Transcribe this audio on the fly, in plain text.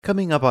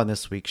Coming up on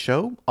this week's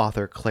show,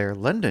 author Claire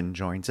London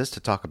joins us to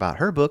talk about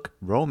her book,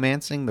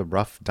 Romancing the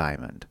Rough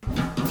Diamond.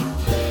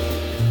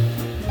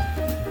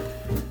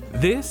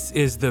 This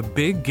is the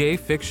Big Gay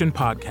Fiction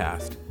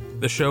Podcast,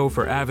 the show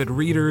for avid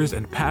readers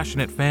and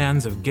passionate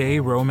fans of gay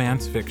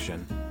romance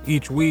fiction.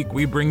 Each week,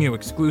 we bring you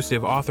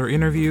exclusive author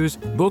interviews,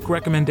 book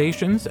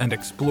recommendations, and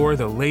explore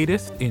the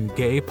latest in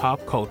gay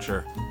pop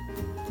culture.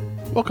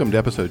 Welcome to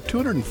episode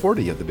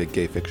 240 of the Big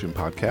Gay Fiction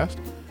Podcast.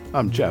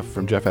 I'm Jeff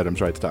from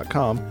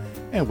JeffAdamsWrites.com,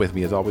 and with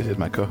me as always is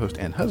my co-host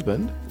and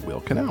husband,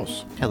 Will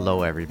Knaus.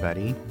 Hello,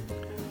 everybody.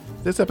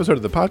 This episode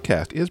of the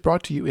podcast is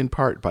brought to you in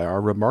part by our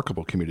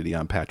remarkable community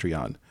on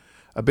Patreon.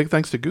 A big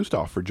thanks to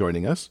Gustav for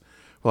joining us.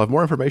 We'll have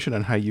more information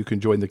on how you can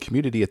join the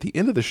community at the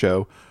end of the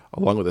show,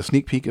 along with a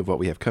sneak peek of what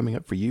we have coming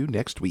up for you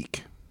next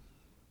week.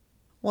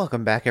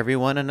 Welcome back,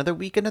 everyone. Another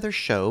week, another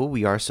show.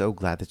 We are so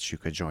glad that you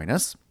could join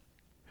us.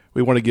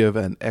 We want to give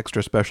an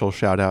extra special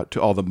shout out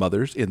to all the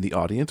mothers in the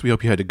audience. We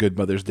hope you had a good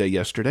Mother's Day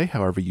yesterday,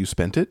 however you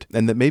spent it,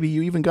 and that maybe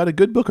you even got a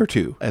good book or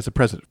two as a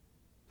present.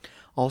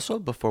 Also,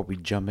 before we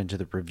jump into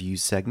the review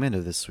segment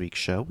of this week's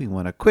show, we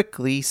want to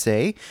quickly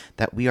say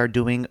that we are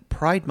doing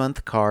Pride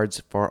Month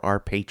cards for our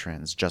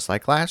patrons, just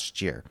like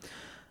last year.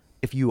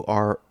 If you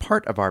are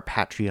part of our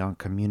Patreon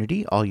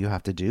community, all you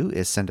have to do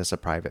is send us a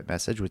private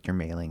message with your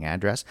mailing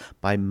address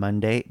by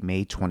Monday,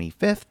 May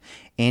 25th,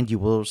 and you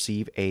will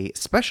receive a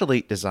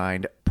specially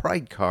designed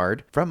Pride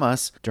card from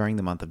us during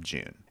the month of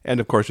June.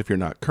 And of course, if you're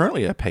not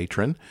currently a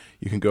patron,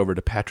 you can go over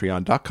to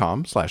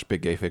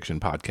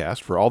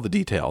patreon.com/biggayfictionpodcast for all the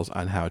details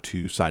on how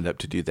to sign up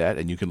to do that,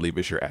 and you can leave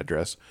us your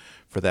address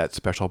for that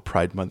special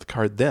Pride Month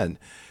card then.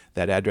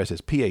 That address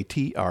is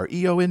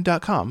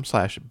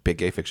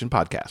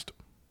patreon.com/biggayfictionpodcast.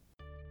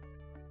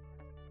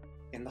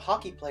 In The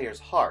Hockey Player's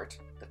Heart,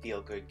 the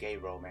feel-good gay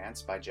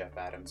romance by Jeff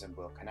Adams and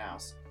Will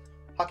Knaus,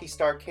 hockey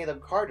star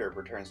Caleb Carter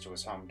returns to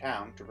his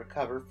hometown to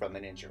recover from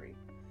an injury.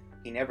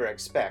 He never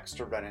expects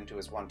to run into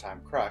his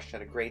one-time crush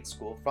at a grade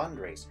school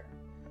fundraiser.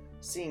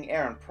 Seeing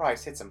Aaron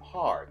Price hits him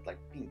hard, like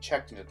being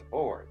checked into the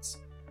boards.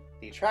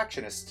 The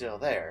attraction is still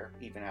there,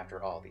 even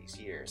after all these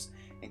years,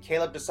 and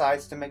Caleb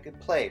decides to make a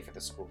play for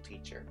the school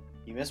teacher.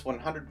 You miss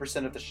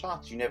 100% of the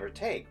shots you never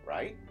take,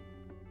 right?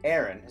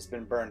 Aaron has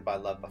been burned by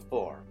love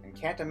before, and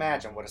can't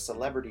imagine what a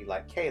celebrity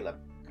like Caleb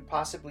could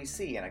possibly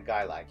see in a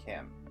guy like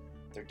him.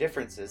 Their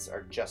differences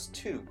are just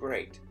too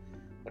great.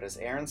 But as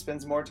Aaron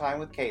spends more time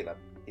with Caleb,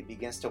 he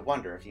begins to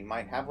wonder if he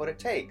might have what it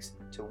takes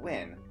to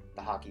win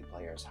the hockey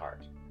player's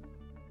heart.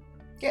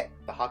 Get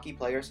The Hockey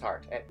Player's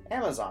Heart at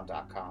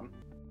Amazon.com.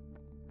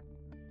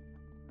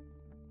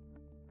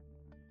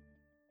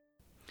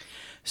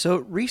 So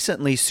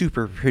recently,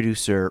 super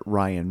producer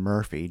Ryan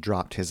Murphy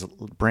dropped his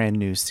brand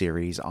new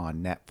series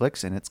on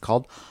Netflix, and it's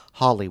called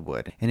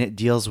Hollywood. And it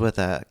deals with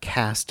a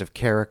cast of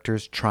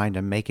characters trying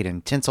to make it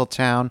in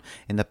Tinseltown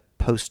in the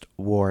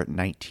post-war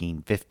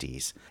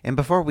 1950s. And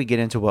before we get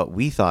into what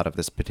we thought of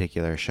this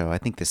particular show, I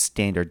think the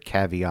standard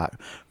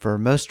caveat for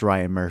most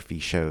Ryan Murphy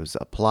shows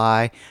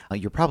apply.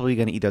 You're probably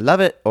going to either love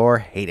it or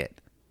hate it.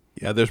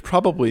 Yeah, there's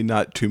probably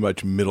not too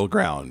much middle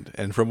ground.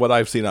 And from what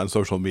I've seen on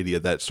social media,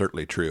 that's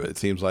certainly true. It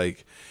seems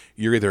like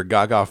you're either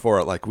gaga for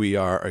it like we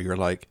are, or you're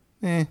like,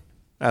 I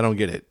don't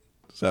get it.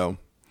 So,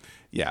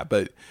 yeah,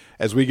 but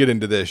as we get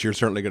into this, you're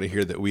certainly going to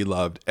hear that we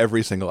loved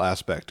every single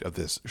aspect of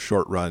this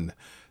short-run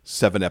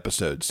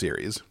 7-episode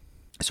series.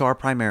 So our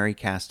primary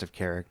cast of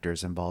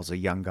characters involves a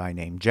young guy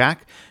named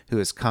Jack, who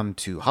has come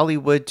to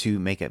Hollywood to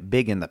make it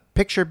big in the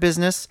picture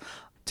business.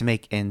 To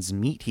make ends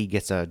meet, he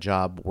gets a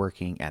job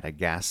working at a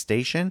gas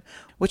station,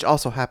 which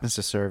also happens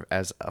to serve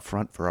as a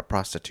front for a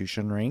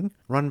prostitution ring,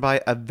 run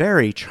by a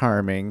very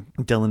charming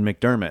Dylan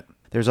McDermott.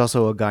 There's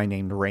also a guy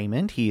named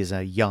Raymond. He is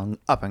a young,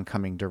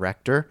 up-and-coming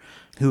director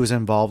who is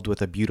involved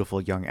with a beautiful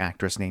young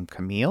actress named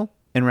Camille.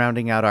 And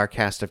rounding out our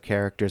cast of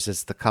characters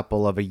is the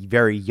couple of a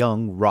very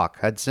young Rock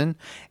Hudson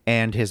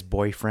and his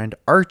boyfriend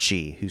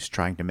Archie, who's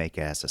trying to make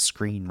it as a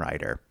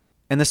screenwriter.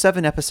 And the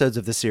 7 episodes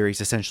of the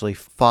series essentially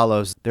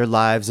follows their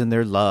lives and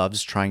their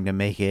loves trying to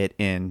make it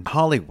in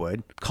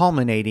Hollywood,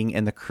 culminating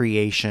in the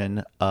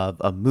creation of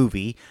a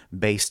movie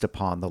based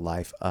upon the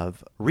life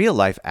of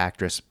real-life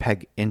actress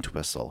Peg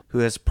Entwistle,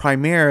 who is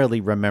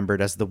primarily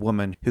remembered as the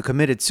woman who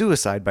committed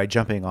suicide by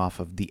jumping off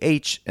of the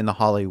H in the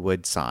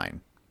Hollywood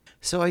sign.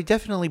 So I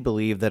definitely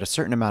believe that a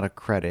certain amount of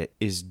credit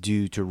is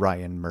due to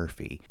Ryan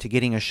Murphy to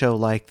getting a show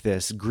like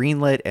this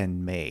greenlit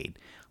and made.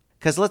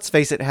 Because let's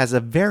face it, it has a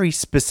very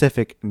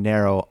specific,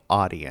 narrow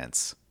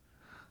audience.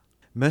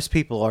 Most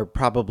people are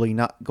probably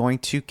not going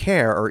to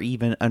care or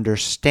even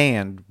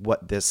understand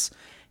what this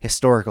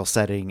historical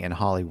setting in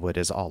Hollywood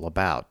is all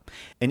about.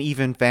 And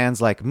even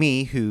fans like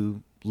me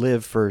who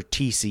live for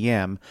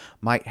TCM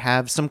might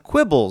have some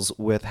quibbles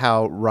with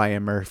how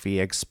Ryan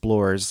Murphy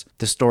explores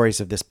the stories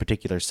of this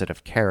particular set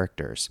of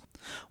characters.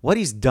 What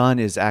he's done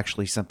is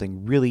actually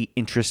something really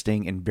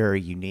interesting and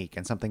very unique,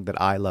 and something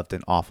that I loved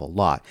an awful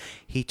lot.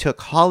 He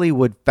took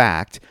Hollywood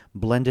fact,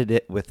 blended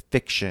it with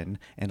fiction,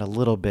 and a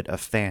little bit of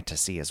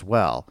fantasy as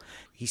well.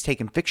 He's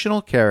taken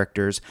fictional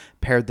characters,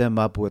 paired them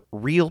up with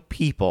real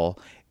people,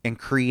 and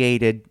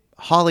created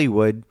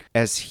Hollywood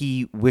as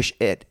he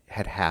wished it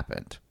had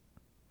happened.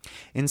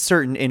 In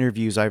certain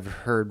interviews, I've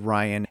heard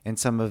Ryan and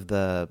some of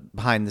the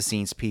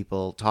behind-the-scenes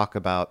people talk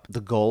about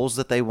the goals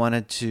that they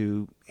wanted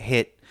to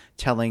hit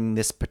telling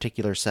this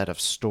particular set of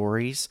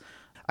stories.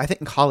 I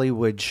think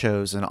Hollywood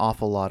shows an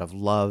awful lot of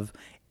love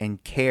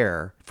and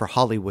care for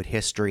Hollywood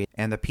history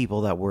and the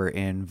people that were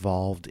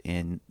involved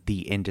in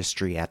the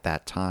industry at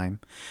that time.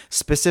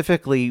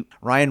 Specifically,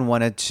 Ryan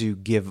wanted to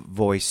give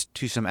voice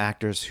to some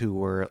actors who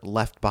were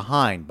left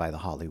behind by the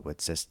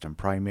Hollywood system,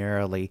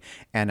 primarily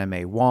Anna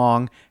May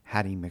Wong,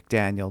 Hattie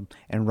McDaniel,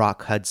 and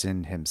Rock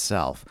Hudson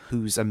himself,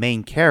 who's a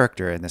main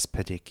character in this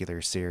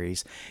particular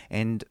series,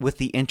 and with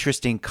the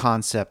interesting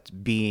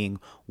concept being,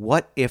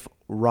 what if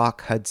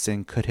Rock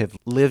Hudson could have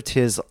lived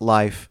his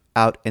life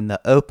out in the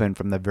open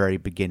from the very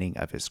beginning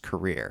of his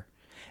career?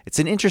 It's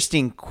an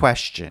interesting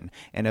question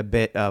and a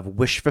bit of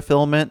wish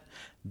fulfillment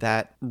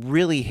that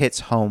really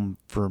hits home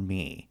for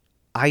me.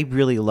 I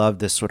really love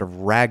this sort of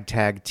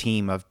ragtag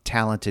team of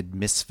talented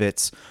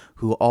misfits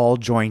who all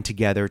joined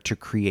together to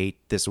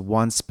create this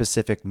one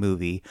specific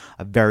movie,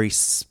 a very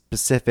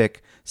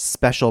specific,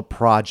 special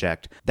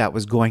project that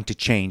was going to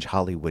change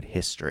Hollywood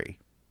history.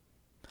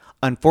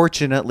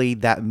 Unfortunately,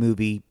 that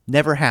movie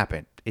never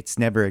happened. It's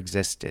never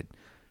existed.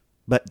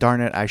 But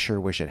darn it, I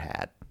sure wish it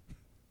had.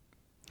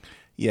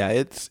 Yeah,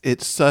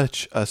 it's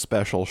such a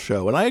special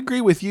show. And I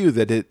agree with you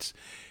that it's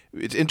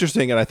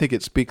interesting, and I think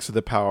it speaks to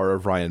the power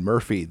of Ryan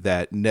Murphy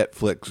that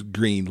Netflix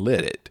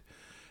greenlit it.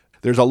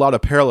 There's a lot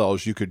of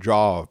parallels you could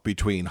draw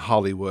between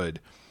Hollywood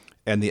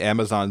and the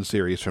Amazon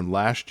series from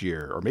last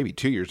year, or maybe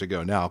 2 years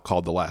ago now,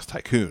 called The Last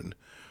Tycoon,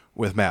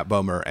 with Matt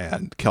Bomer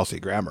and Kelsey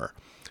Grammer.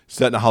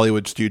 Set in a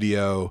Hollywood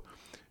studio,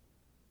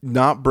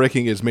 not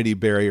breaking as many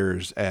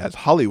barriers as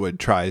Hollywood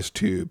tries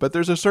to, but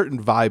there's a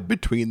certain vibe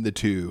between the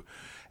two.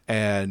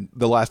 And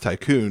The Last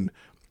Tycoon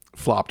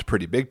flopped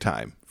pretty big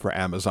time for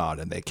Amazon,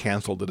 and they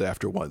canceled it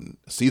after one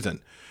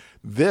season.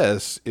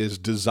 This is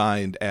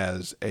designed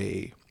as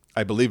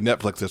I believe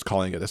Netflix is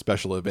calling it a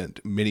special event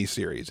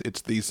miniseries.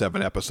 It's these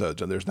 7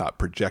 episodes, and there's not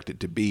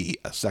projected to be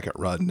a second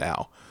run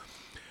now.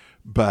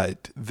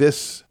 But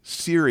this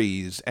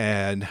series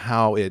and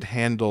how it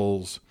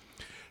handles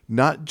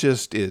not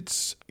just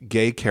its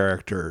gay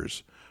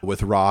characters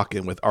with Rock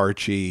and with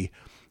Archie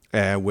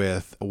and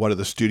with one of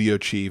the studio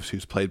chiefs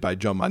who's played by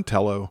Joe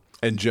Mantello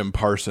and Jim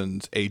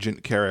Parsons'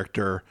 agent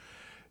character.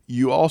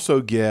 You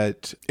also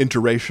get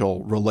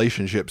interracial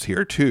relationships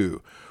here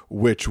too,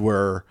 which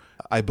were,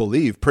 I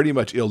believe, pretty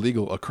much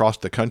illegal across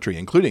the country,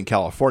 including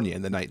California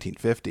in the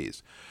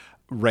 1950s.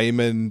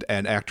 Raymond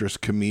and actress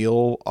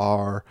Camille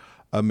are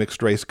a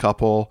mixed race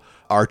couple.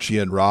 Archie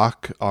and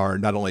Rock are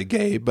not only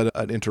gay, but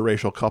an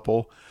interracial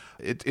couple.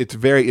 It's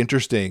very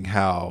interesting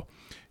how,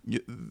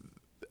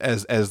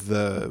 as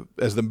the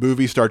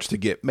movie starts to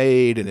get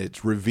made and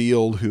it's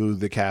revealed who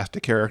the cast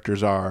of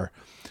characters are,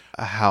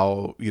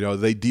 how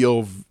they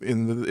deal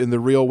in the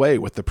real way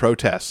with the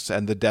protests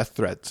and the death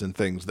threats and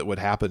things that would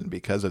happen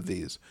because of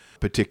these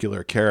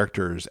particular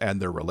characters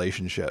and their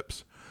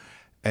relationships.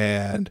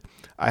 And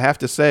I have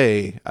to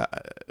say,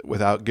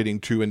 without getting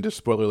too into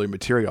spoilerly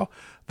material,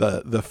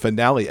 the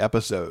finale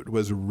episode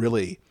was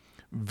really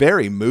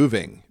very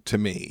moving to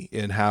me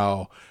in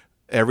how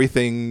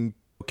everything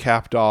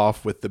capped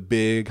off with the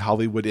big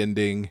Hollywood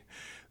ending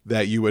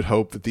that you would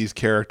hope that these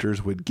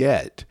characters would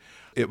get.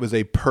 It was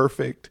a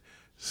perfect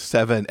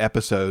 7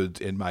 episodes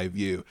in my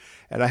view.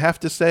 And I have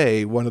to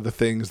say, one of the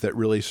things that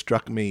really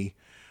struck me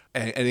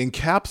and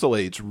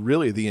encapsulates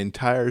really the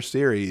entire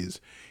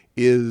series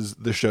is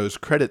the show's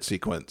credit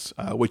sequence,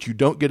 which you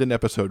don't get in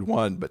episode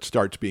 1, but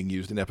starts being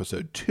used in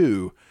episode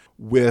 2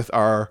 with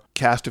our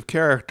cast of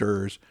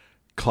characters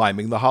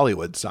climbing the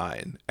Hollywood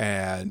sign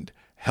and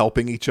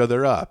helping each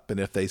other up. And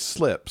if they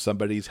slip,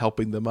 somebody's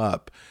helping them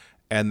up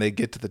and they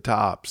get to the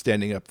top,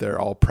 standing up there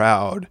all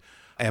proud.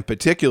 And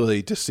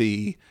particularly to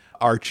see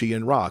Archie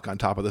and Rock on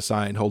top of the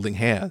sign holding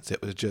hands.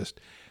 It was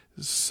just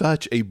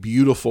such a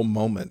beautiful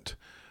moment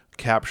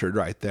captured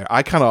right there.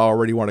 I kind of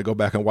already want to go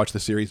back and watch the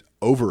series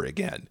over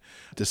again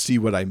to see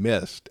what I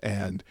missed.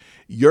 And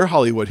your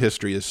Hollywood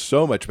history is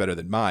so much better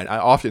than mine. I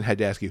often had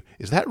to ask you,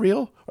 is that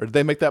real? Or did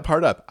they make that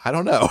part up? I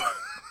don't know.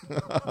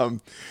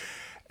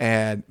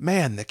 And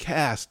man, the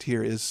cast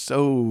here is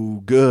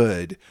so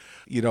good.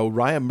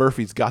 Ryan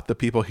Murphy's got the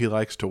people he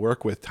likes to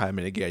work with time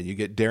and again. You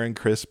get Darren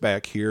Criss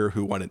back here,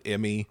 who won an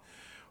Emmy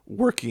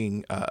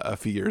working a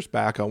few years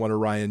back on one of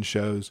Ryan's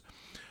shows.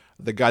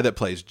 The guy that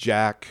plays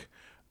Jack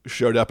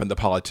showed up in The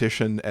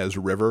Politician as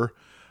River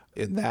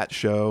in that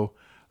show.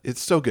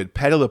 It's so good.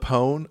 Patti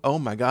LuPone, oh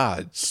my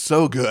God,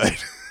 so good.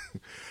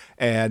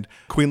 And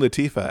Queen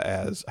Latifah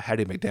as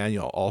Hattie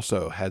McDaniel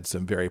also had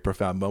some very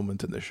profound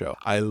moments in the show.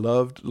 I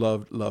loved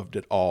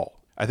it all.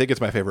 I think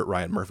it's my favorite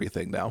Ryan Murphy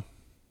thing now.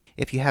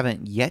 If you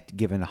haven't yet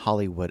given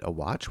Hollywood a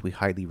watch, we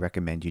highly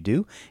recommend you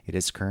do. It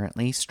is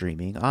currently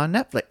streaming on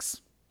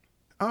Netflix.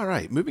 All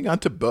right, moving on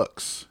to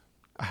books.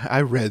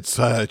 I read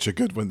such a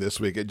good one this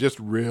week. It just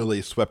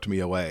really swept me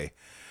away.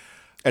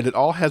 And it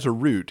all has a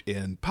root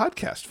in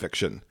podcast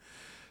fiction.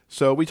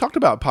 So we talked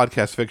about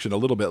podcast fiction a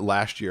little bit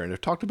last year and have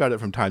talked about it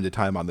from time to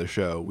time on the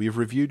show. We've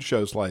reviewed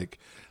shows like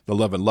the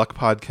Love and Luck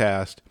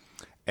podcast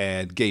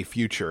and Gay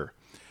Future.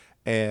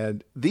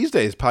 And these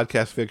days,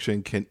 podcast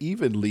fiction can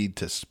even lead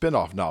to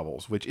spin-off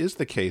novels, which is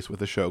the case with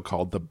a show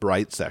called The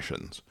Bright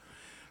Sessions.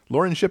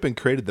 Lauren Shippen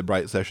created The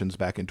Bright Sessions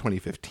back in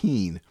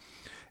 2015,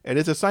 and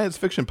it's a science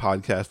fiction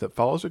podcast that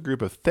follows a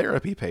group of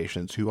therapy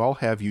patients who all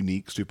have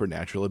unique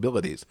supernatural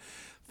abilities.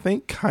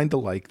 Think kind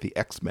of like the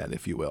X-Men,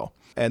 if you will.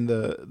 And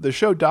the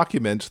show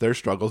documents their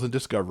struggles and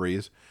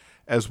discoveries,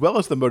 as well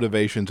as the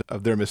motivations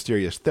of their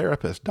mysterious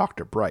therapist,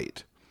 Dr.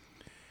 Bright.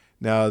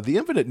 Now, The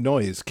Infinite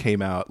Noise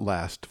came out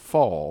last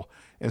fall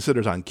and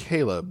centers on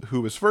Caleb,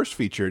 who was first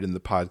featured in the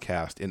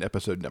podcast in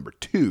episode number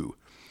 2.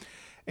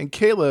 And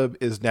Caleb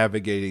is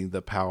navigating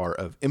the power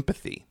of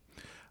empathy.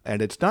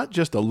 And it's not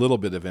just a little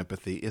bit of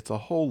empathy, it's a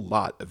whole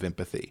lot of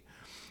empathy.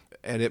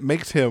 And it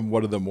makes him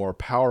one of the more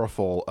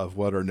powerful of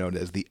what are known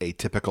as the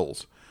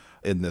atypicals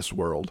in this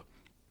world.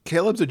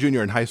 Caleb's a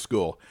junior in high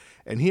school,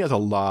 and he has a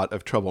lot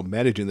of trouble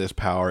managing this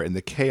power in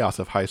the chaos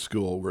of high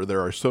school where there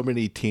are so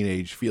many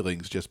teenage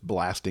feelings just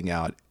blasting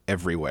out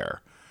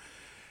everywhere.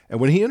 And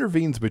when he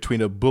intervenes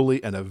between a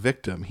bully and a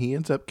victim, he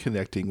ends up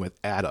connecting with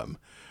Adam,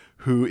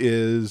 who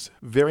is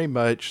very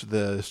much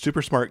the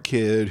super smart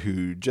kid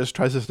who just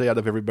tries to stay out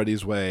of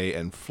everybody's way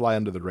and fly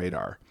under the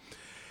radar.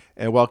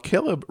 And while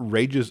Caleb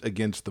rages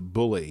against the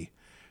bully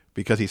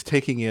because he's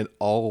taking in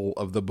all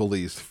of the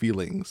bully's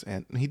feelings,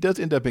 and he does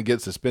end up and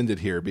get suspended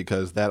here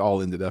because that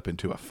all ended up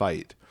into a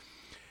fight,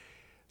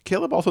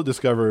 Caleb also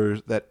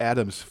discovers that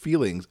Adam's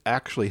feelings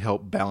actually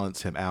help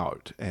balance him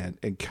out and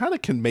kind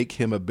of can make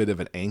him a bit of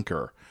an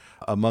anchor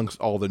amongst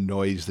all the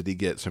noise that he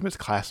gets from his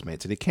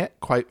classmates. And he can't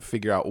quite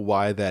figure out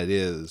why that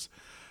is,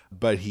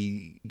 but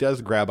he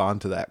does grab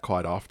onto that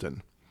quite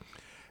often.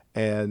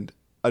 And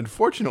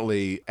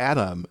unfortunately,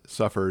 Adam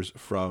suffers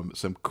from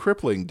some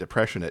crippling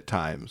depression at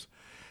times.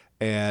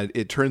 And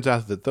it turns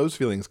out that those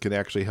feelings can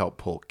actually help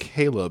pull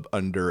Caleb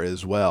under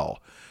as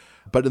well.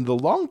 But in the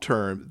long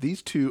term,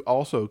 these two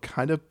also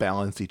kind of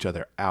balance each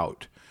other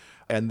out.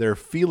 And their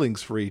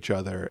feelings for each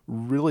other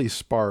really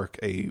spark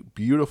a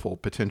beautiful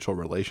potential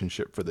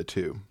relationship for the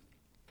two.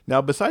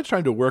 Now, besides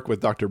trying to work with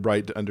Dr.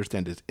 Bright to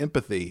understand his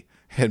empathy,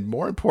 and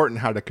more important,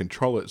 how to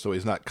control it so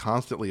he's not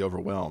constantly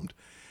overwhelmed,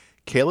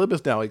 Caleb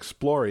is now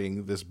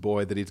exploring this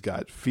boy that he's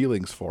got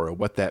feelings for and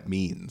what that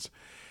means.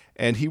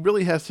 And he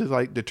really has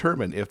to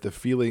determine if the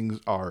feelings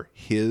are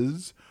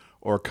his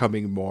or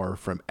coming more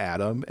from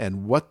Adam,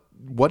 and what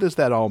does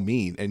that all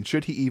mean? And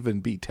should he even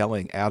be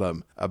telling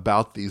Adam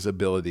about these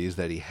abilities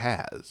that he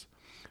has?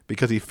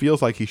 Because he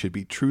feels like he should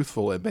be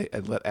truthful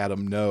and let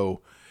Adam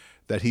know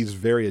that he's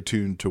very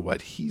attuned to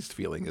what he's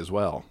feeling as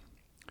well.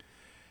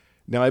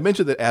 Now, I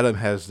mentioned that Adam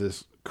has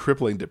this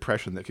crippling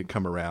depression that can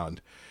come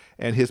around,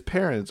 and his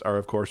parents are,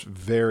 of course,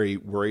 very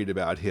worried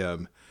about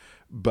him,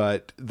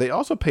 but they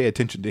also pay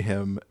attention to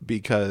him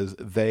because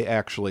they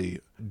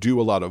actually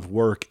do a lot of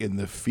work in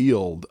the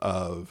field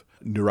of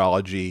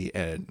neurology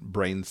and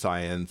brain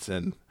science.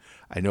 And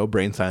I know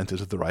brain science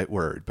isn't the right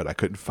word, but I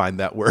couldn't find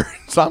that word,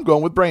 so I'm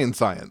going with brain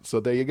science. So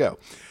there you go.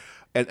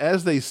 And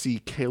as they see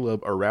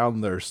Caleb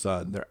around their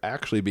son, they're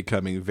actually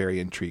becoming very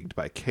intrigued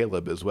by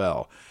Caleb as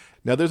well.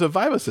 Now, there's a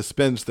vibe of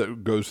suspense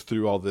that goes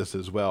through all this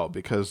as well,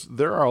 because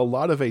there are a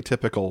lot of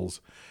atypicals,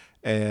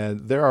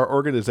 and there are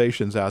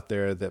organizations out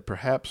there that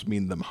perhaps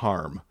mean them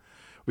harm.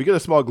 We get a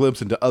small glimpse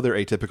into other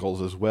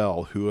atypicals as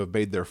well who have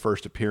made their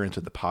first appearance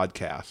in the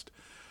podcast.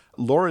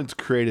 Lauren's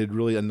created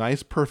really a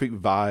nice,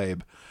 perfect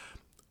vibe,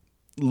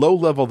 low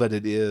level that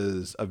it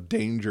is, of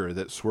danger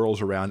that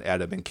swirls around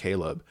Adam and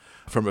Caleb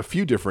from a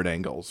few different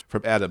angles,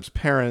 from Adam's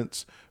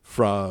parents,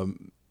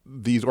 from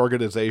these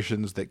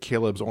organizations that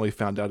Caleb's only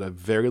found out a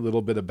very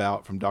little bit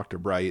about from Dr.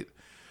 Bright.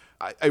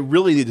 I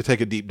really need to take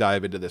a deep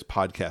dive into this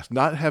podcast.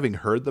 Not having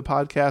heard the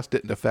podcast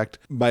didn't affect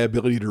my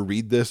ability to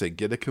read this and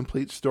get a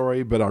complete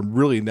story, but I'm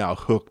really now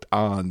hooked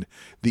on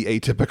the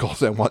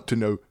atypicals and want to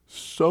know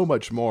so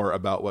much more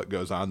about what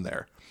goes on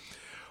there.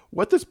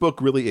 What this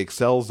book really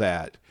excels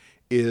at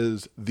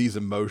is these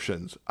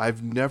emotions.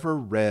 I've never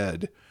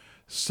read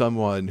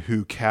someone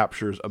who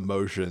captures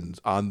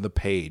emotions on the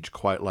page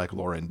quite like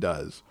Lauren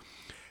does.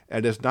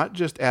 And it's not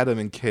just Adam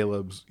and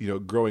Caleb's,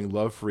 growing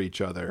love for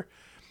each other.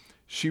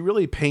 She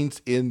really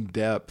paints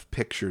in-depth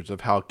pictures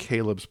of how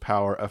Caleb's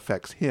power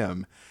affects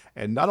him,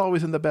 and not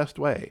always in the best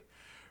way.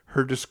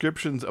 Her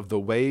descriptions of the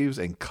waves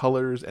and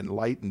colors and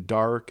light and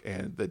dark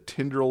and the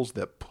tendrils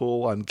that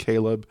pull on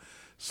Caleb,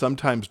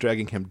 sometimes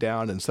dragging him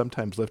down and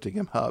sometimes lifting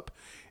him up,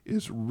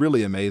 is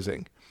really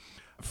amazing.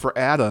 For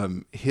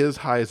Adam, his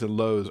highs and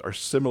lows are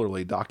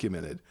similarly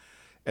documented.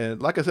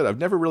 And like I said, I've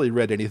never really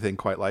read anything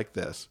quite like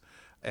this,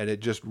 and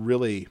it just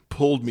really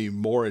pulled me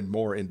more and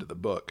more into the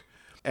book.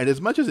 And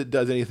as much as it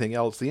does anything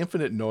else, The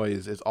Infinite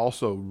Noise is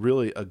also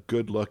really a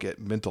good look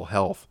at mental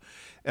health,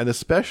 and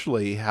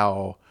especially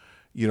how,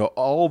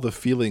 all the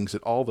feelings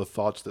and all the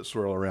thoughts that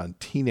swirl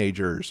around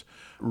teenagers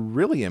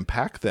really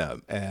impact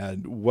them,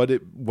 and what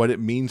it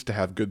means to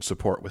have good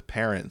support with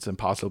parents and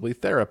possibly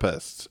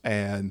therapists,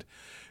 and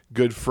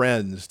good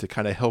friends to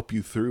kind of help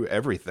you through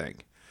everything.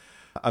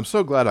 I'm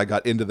so glad I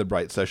got into the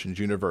Bright Sessions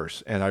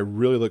universe, and I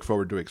really look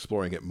forward to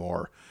exploring it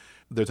more.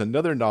 There's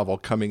another novel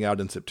coming out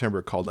in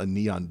September called A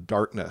Neon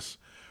Darkness,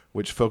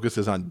 which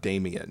focuses on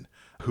Damien,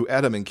 who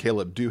Adam and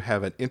Caleb do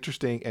have an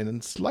interesting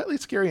and slightly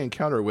scary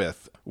encounter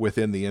with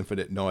within the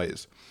Infinite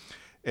Noise.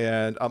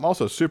 And I'm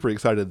also super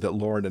excited that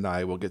Lauren and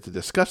I will get to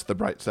discuss the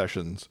Bright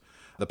Sessions,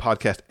 the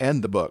podcast,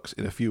 and the books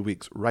in a few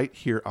weeks right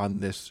here on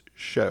this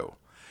show.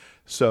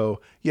 So,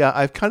 yeah,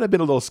 I've kind of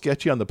been a little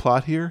sketchy on the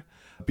plot here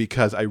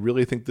because I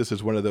really think this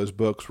is one of those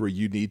books where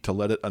you need to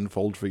let it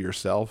unfold for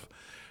yourself.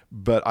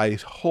 But I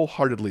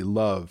wholeheartedly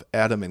love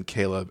Adam and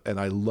Caleb, and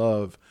I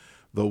love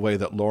the way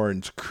that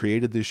Lauren's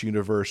created this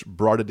universe,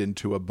 brought it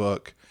into a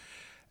book,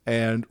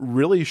 and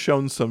really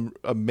shown some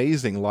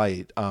amazing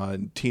light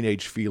on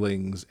teenage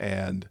feelings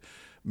and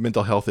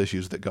mental health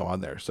issues that go on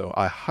there. So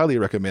I highly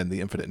recommend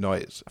The Infinite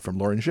Noise from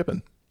Lauren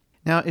Shippen.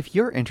 Now, if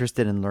you're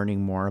interested in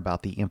learning more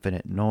about the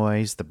Infinite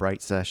Noise, the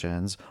Bright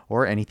Sessions,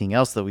 or anything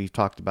else that we've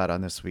talked about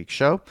on this week's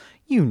show,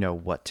 you know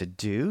what to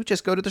do.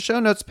 Just go to the show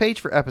notes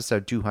page for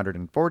episode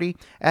 240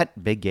 at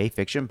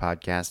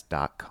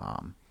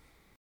biggayfictionpodcast.com.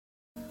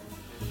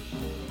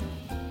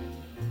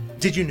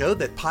 Did you know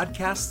that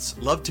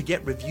podcasts love to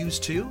get reviews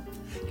too?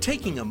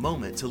 Taking a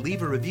moment to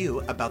leave a review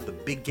about the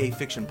Big Gay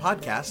Fiction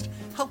Podcast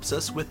helps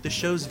us with the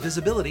show's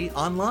visibility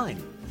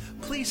online.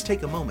 Please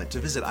take a moment to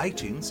visit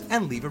iTunes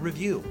and leave a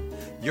review.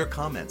 Your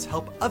comments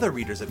help other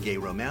readers of gay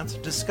romance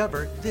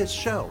discover this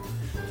show.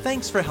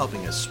 Thanks for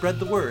helping us spread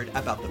the word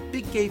about the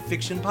Big Gay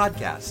Fiction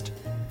Podcast.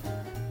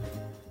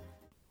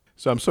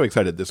 So I'm so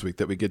excited this week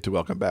that we get to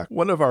welcome back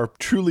one of our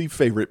truly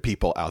favorite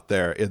people out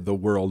there in the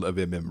world of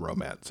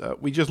romance.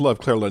 We just love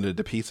Claire London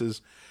to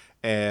pieces,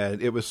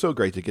 and it was so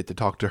great to get to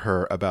talk to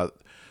her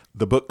about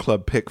the book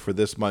club pick for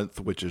this month,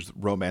 which is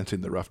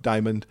Romancing the Rough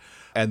Diamond,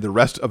 and the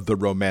rest of the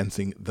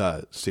Romancing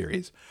the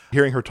series.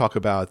 Hearing her talk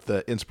about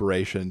the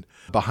inspiration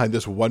behind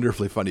this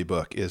wonderfully funny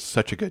book is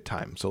such a good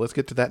time. So let's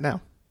get to that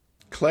now.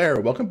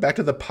 Claire, welcome back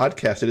to the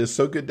podcast. It is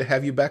so good to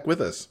have you back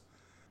with us.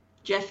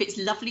 Jeff, it's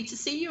lovely to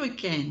see you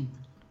again.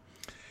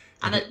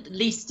 And at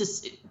least,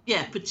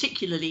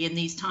 particularly in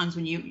these times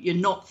when you're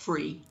not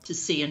free to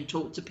see and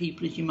talk to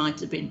people as you might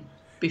have been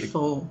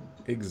before.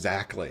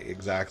 Exactly.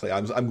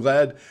 I'm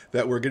glad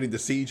that we're getting to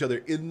see each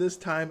other in this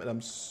time, and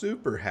I'm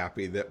super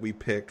happy that we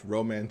picked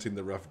Romancing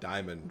the Rough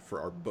Diamond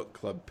for our book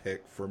club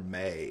pick for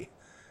May.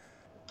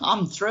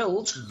 I'm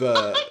thrilled.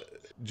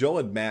 Joel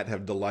and Matt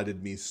have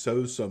delighted me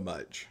so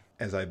much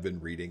as I've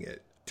been reading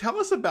it. Tell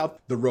us about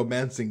the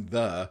Romancing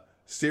the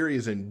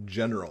series in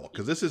general,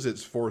 because this is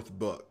its fourth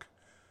book.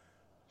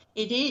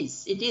 It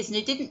is, and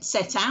it didn't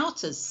set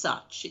out as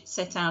such. It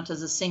set out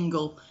as a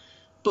single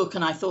book,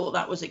 and I thought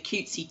that was a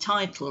cutesy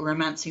title,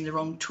 Romancing the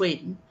Wrong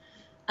Twin.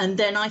 And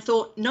then I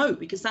thought, no,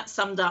 because that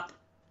summed up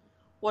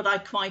what I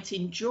quite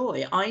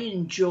enjoy. I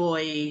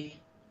enjoy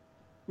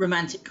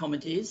romantic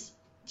comedies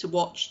to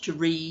watch, to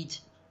read,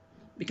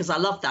 because I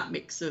love that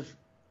mix of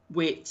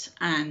wit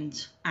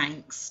and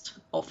angst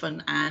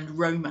often and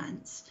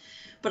romance.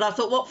 But I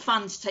thought, what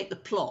fun to take the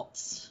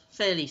plots,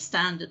 fairly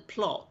standard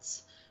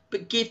plots,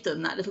 but give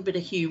them that little bit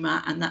of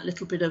humour and that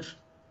little bit of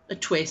a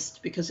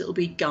twist, because it'll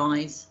be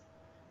guys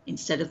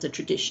instead of the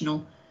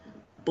traditional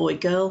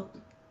boy-girl.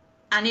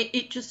 And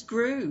it just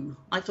grew.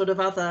 I thought of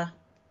other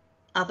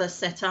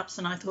setups,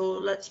 and I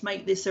thought, let's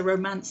make this a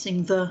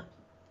Romancing the...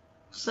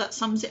 So that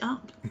sums it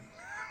up.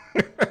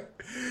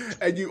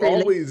 And you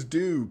really always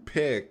do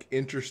pick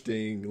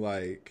interesting,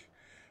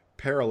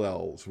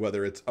 parallels,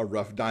 whether it's a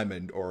rough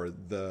diamond or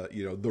the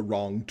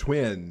wrong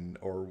twin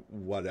or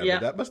whatever. Yeah.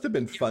 That must have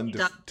been fun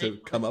to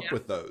come up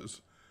with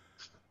those.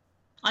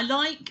 I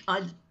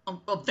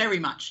very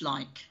much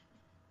like,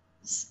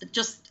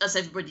 just as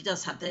everybody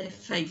does have their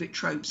favorite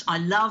tropes, I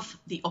love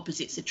the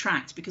opposites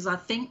attract, because I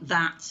think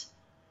that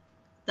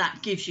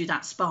gives you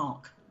that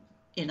spark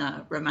in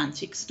a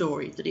romantic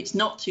story, that it's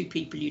not two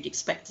people you'd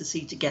expect to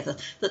see together,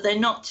 that they're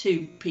not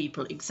two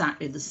people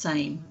exactly the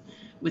same,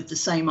 with the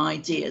same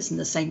ideas and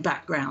the same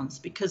backgrounds,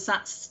 because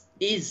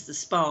is the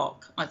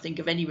spark, I think,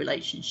 of any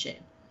relationship.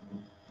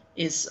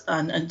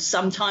 And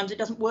sometimes it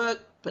doesn't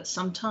work, but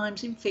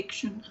sometimes in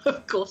fiction,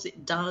 of course,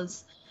 it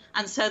does.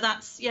 And so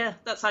that's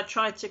I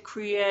tried to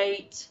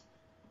create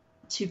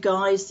two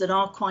guys that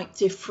are quite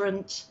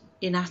different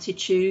in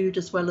attitude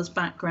as well as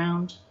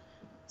background,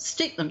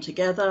 stick them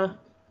together,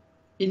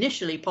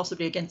 initially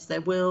possibly against their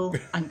will,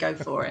 and go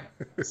for it.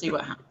 See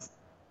what happens.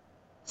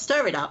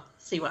 Stir it up,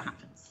 see what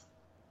happens.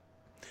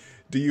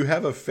 Do you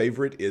have a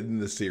favorite in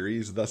the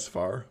series thus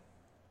far?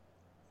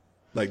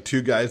 Like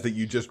two guys that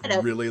you just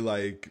really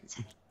like?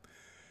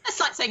 It's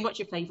like saying, what's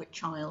your favorite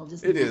child,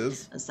 isn't it? It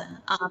is.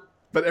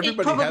 But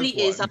everybody it probably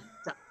has one.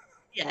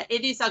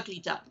 It is Ugly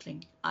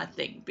Duckling, I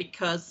think,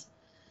 because,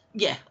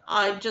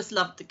 I just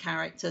loved the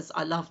characters.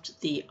 I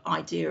loved the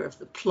idea of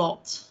the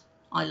plot.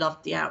 I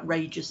loved the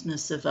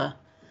outrageousness of a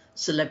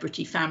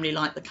celebrity family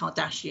like the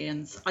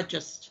Kardashians. I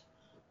just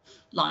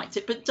liked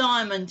it. But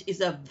Diamond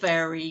is a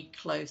very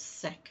close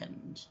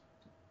second.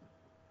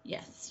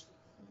 Yes.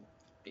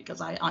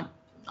 Because I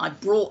I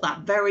brought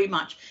that very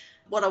much.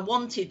 What I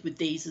wanted with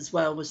these as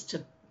well was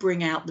to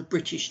bring out the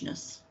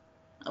Britishness.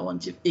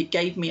 It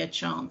gave me a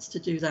chance to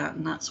do that,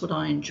 and that's what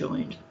I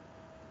enjoyed.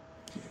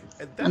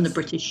 And the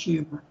British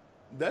humour.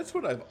 That's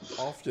what I've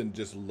often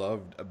just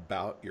loved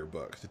about your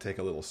books, to take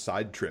a little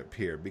side trip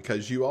here,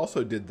 because you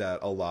also did that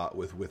a lot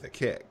with a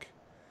Kick.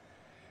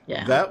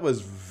 Yeah. That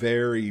was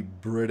very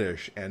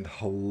British and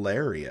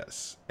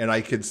hilarious. And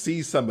I could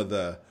see some of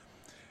the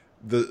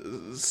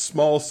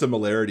small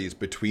similarities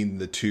between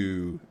the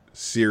two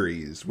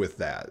series with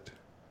that.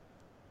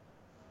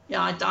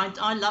 Yeah,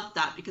 I loved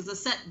that because I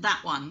set that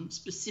one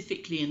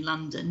specifically in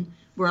London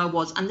where I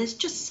was. And there's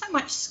just so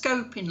much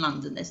scope in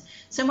London. There's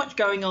so much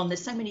going on.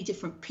 There's so many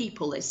different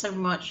people. There's so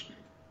much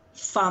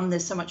fun.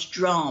 There's so much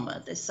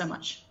drama. There's so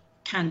much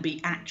can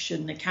be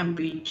action. There can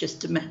be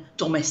just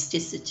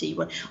domesticity.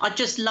 I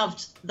just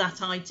loved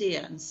that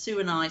idea. And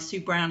Sue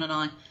Brown and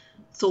I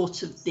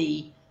thought of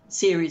the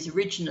series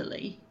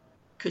originally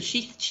because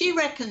she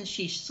reckons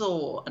she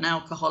saw an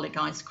alcoholic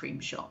ice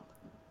cream shop.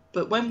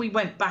 But when we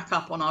went back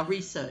up on our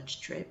research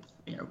trip,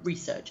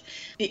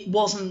 it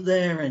wasn't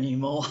there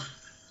anymore.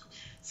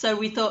 So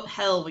we thought,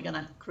 hell, we're going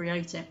to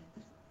create it.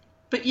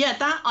 But yeah,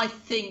 I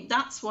think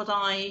that's what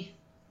I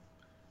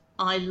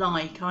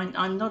like.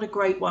 I'm not a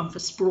great one for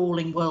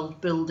sprawling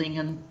world building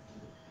and,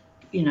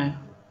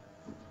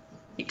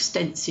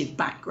 extensive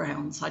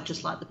backgrounds. I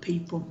just like the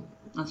people,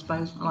 I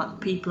suppose. I like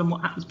the people and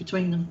what happens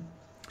between them.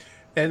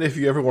 And if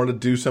you ever want to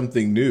do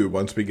something new,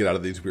 once we get out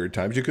of these weird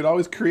times, you could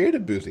always create a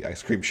boozy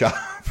ice cream shop.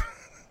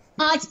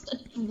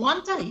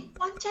 One day,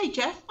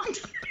 Jeff.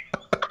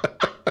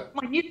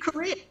 My new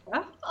career.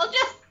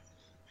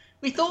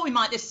 We thought we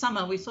might this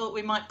summer. We thought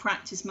we might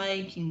practice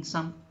making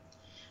some.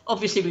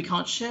 Obviously, we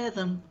can't share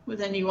them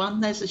with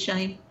anyone. There's a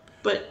shame.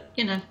 But,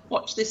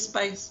 watch this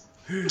space.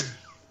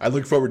 I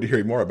look forward to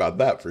hearing more about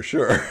that for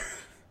sure.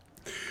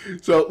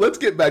 So let's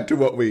get back to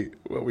what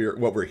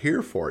we're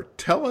here for.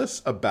 Tell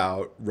us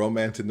about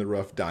Romance in the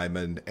Rough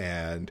Diamond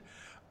and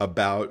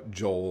about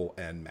Joel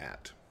and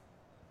Matt.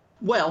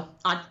 Well,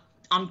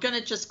 I'm going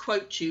to just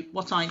quote you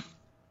what I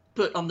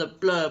put on the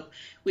blurb,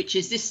 which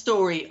is this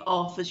story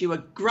offers you a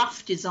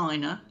gruff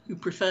designer who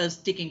prefers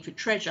digging for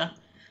treasure,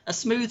 a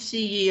smooth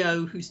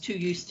CEO who's too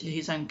used to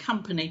his own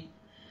company,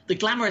 the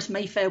glamorous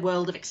Mayfair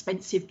world of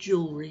expensive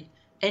jewellery,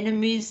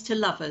 enemies to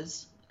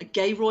lovers, a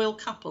gay royal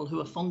couple who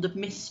are fond of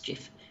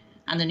mischief,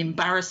 and an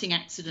embarrassing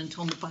accident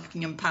on the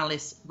Buckingham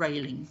Palace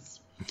railings.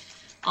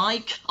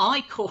 I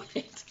call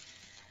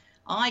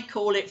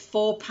it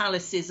 4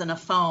 palaces and a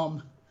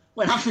farm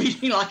when I'm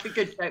reading like a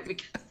good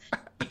joke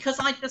because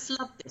I just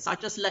love this. I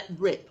just let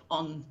rip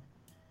on.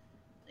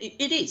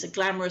 It is a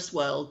glamorous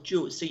world.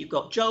 So you've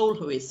got Joel,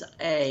 who is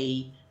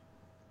helps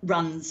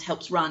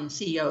run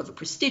CEO of a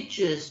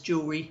prestigious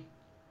jewellery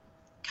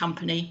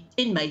company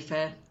in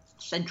Mayfair,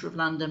 centre of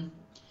London,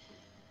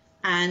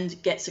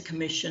 and gets a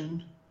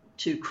commission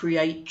to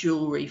create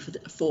jewellery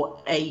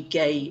for a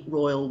gay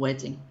royal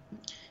wedding.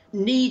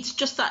 Needs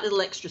just that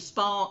little extra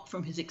spark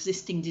from his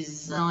existing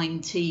design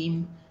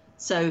team.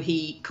 So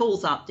he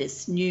calls up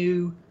this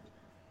young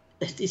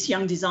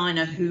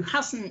designer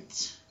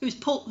who's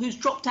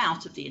dropped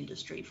out of the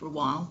industry for a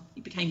while.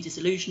 He became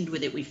disillusioned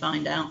with it, we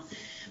find out.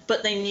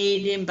 But they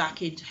need him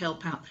back in to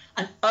help out.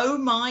 And oh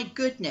my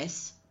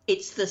goodness,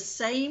 it's the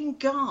same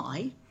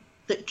guy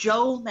that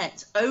Joel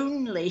met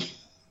only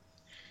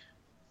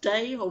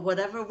day or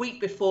whatever, a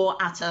week before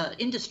at an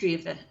industry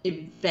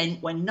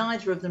event when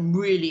neither of them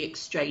really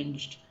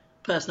exchanged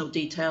personal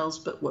details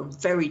but were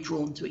very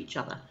drawn to each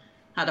other.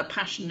 Had a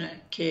passionate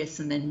kiss,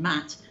 and then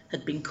Matt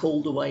had been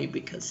called away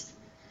because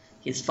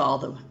his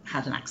father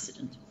had an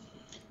accident.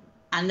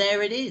 And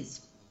there it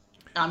is.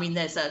 I mean,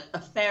 there's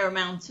a fair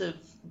amount of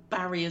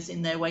barriers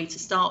in their way to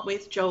start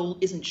with. Joel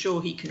isn't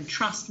sure he can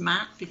trust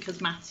Matt because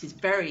Matt is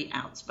very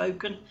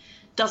outspoken,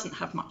 doesn't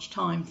have much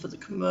time for the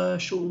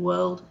commercial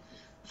world,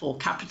 for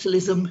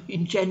capitalism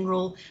in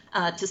general,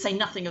 to say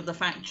nothing of the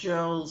fact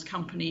Joel's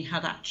company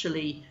had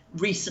actually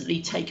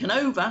recently taken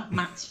over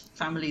Matt's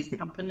family's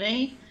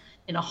company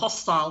in a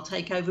hostile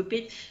takeover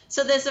bid.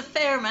 So there's a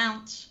fair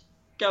amount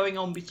going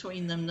on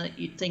between them that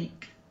you'd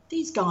think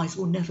these guys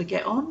will never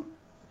get on.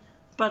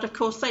 But of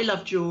course they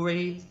love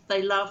jewellery.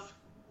 They love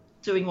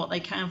doing what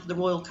they can for the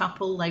royal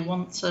couple. They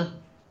want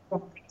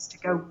things to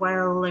go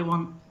well. They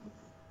want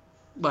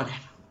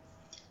whatever.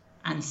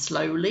 And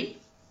slowly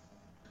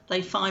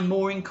they find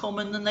more in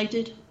common than they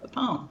did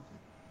apart.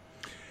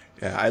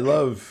 Yeah, I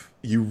love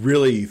you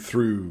really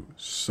threw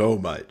so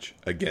much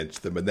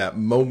against them, and that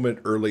moment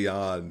early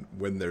on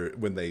when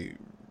they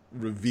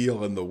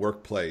reveal in the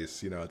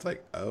workplace, it's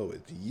like, oh,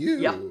 it's you.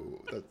 Yep.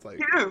 That's like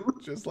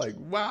just like,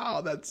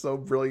 wow, that's so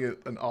brilliant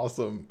and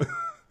awesome.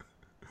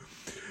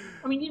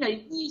 I mean,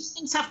 these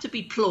things have to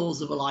be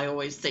plausible. I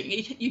always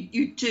think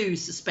you do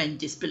suspend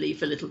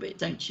disbelief a little bit,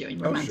 don't you, in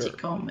romantic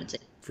comedy?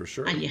 For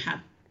sure. And you have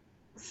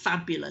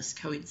fabulous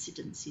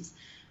coincidences.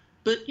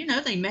 But,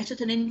 they met at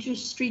an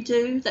industry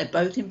do. They're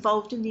both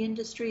involved in the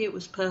industry. It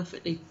was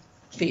perfectly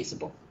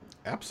feasible.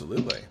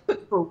 Absolutely.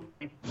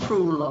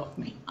 Cruel of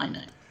me, I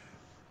know.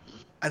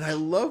 And I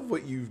love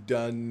what you've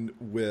done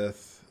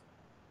with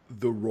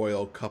the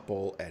royal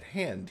couple at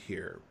hand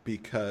here,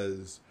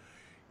 because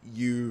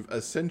you've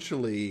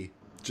essentially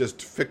just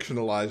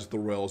fictionalized the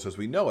royals as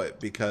we know it,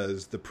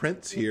 because the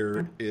prince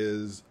here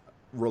is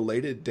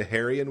related to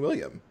Harry and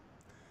William.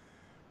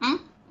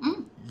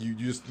 You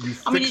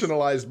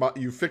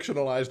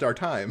fictionalized our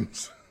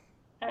times.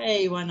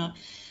 Hey, why not?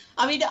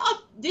 I mean,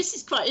 this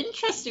is quite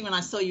interesting when I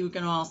saw you were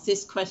going to ask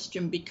this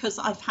question, because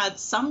I've had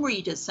some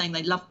readers saying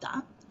they loved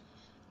that.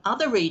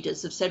 Other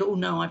readers have said, oh,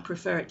 no, I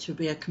prefer it to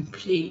be a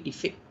completely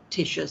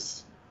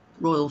fictitious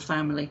royal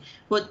family.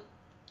 Well,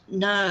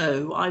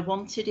 no, I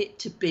wanted it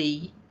to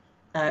be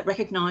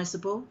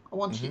recognisable. I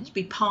wanted it to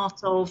be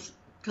part of,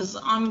 because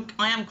I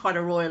am quite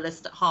a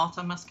royalist at heart,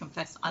 I must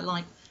confess. I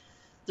like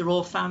the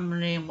royal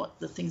family and what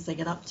the things they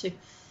get up to.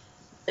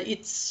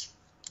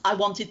 I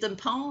wanted them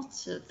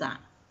part of that.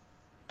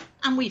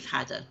 And we've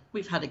had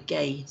a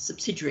gay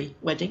subsidiary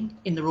wedding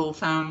in the royal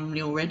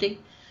family already.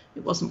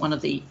 It wasn't one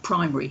of the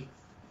primary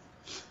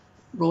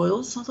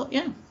royals. I thought,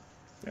 yeah.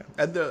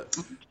 And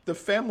the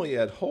family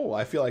at whole,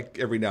 I feel like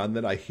every now and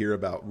then I hear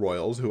about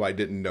royals who I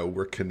didn't know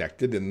were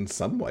connected in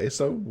some way.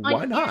 So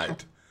why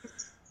not?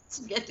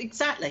 Yeah,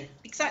 exactly.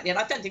 And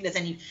I don't think there's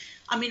any.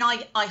 I mean,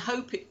 I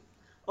hope it,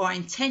 or I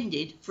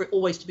intended for it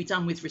always to be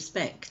done with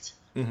respect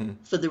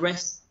for the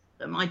rest.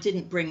 I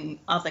didn't bring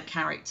other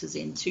characters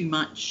in too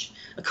much.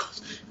 Of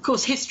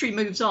course, history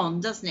moves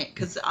on, doesn't it?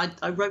 Because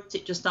I wrote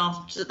it just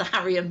after the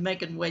Harry and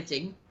Meghan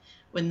wedding,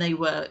 when they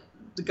were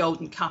the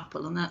golden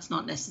couple, and that's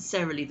not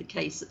necessarily the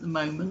case at the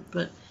moment.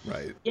 But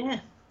right, yeah,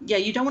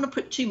 you don't want to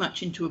put too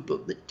much into a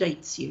book that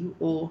dates you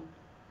or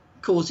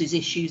causes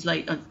issues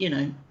later.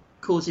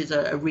 Causes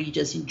a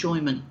reader's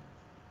enjoyment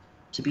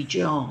to be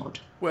jarred.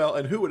 Well,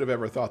 and who would have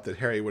ever thought that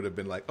Harry would have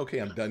been like, "Okay,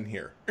 I'm done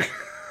here."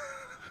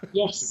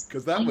 Yes,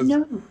 because that was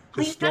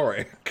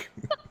historic.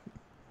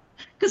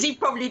 Because he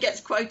probably gets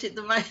quoted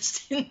the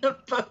most in the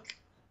book.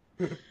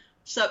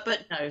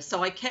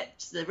 So I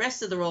kept the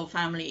rest of the royal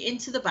family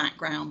into the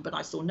background, but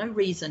I saw no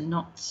reason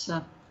not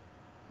to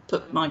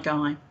put my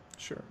guy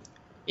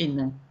in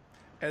there.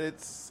 And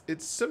it's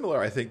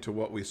similar, I think, to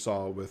what we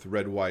saw with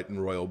Red, White,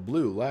 and Royal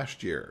Blue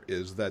last year,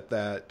 is that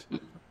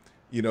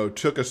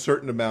took a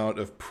certain amount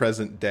of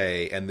present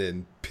day and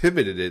then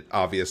pivoted it,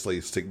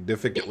 obviously,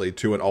 significantly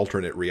to an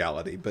alternate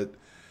reality. But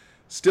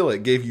still,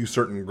 it gave you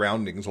certain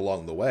groundings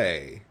along the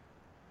way.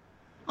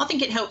 I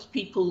think it helps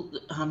people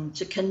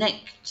to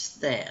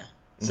connect there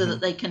so that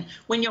they can,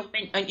 when you're,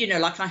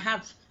 like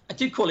I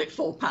do call it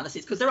 4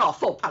 palaces, because there are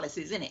 4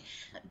 palaces in it.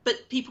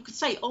 But people could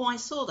say, oh, I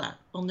saw that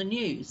on the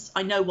news.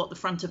 I know what the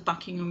front of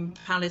Buckingham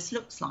Palace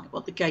looks like,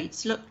 what the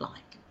gates look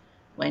like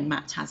when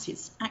Matt has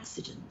his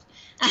accident.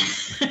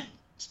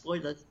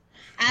 Spoilers.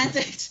 And,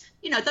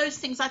 those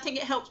things, I think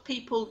it helps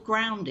people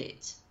ground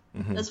it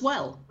as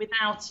well,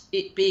 without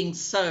it being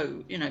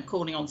so,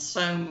 calling on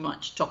so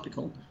much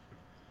topical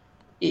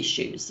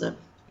issues.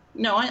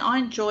 I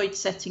enjoyed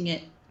setting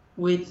it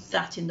with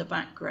that in the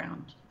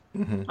background.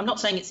 I'm not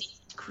saying it's easy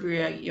to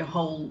create your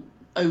whole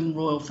own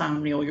royal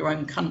family or your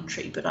own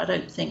country, but I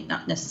don't think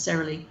that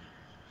necessarily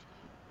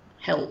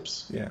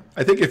helps. Yeah,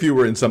 I think if you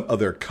were in some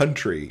other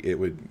country, it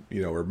would,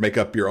 or make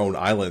up your own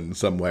island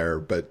somewhere.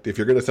 But if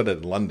you're going to set it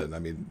in London, I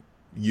mean,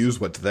 use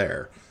what's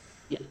there.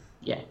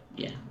 Yeah.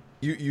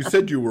 You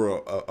said you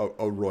were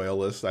a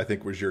royalist, I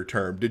think was your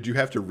term. Did you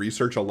have to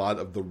research a lot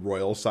of the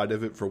royal side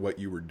of it for what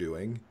you were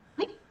doing?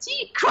 I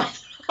did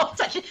quite a lot,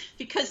 actually,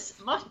 because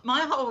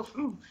my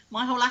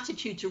whole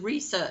attitude to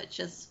research,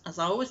 as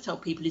I always tell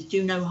people, is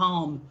do no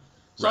harm.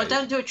 So right. I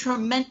don't do a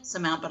tremendous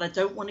amount, but I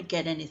don't want to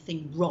get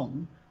anything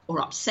wrong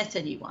or upset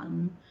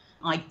anyone.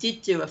 I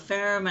did do a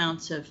fair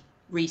amount of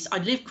research.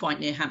 I live quite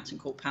near Hampton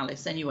Court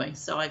Palace anyway,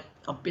 so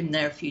I've been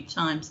there a few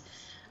times.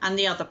 And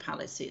the other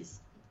palaces,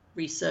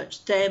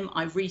 researched them.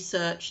 I've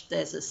researched,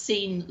 there's a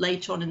scene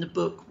later on in the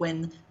book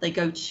when they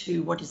go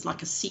to what is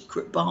like a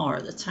secret bar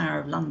at the Tower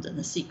of London,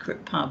 a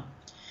secret pub.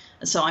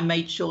 And so I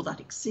made sure that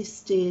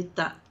existed,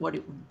 that what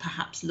it would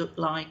perhaps look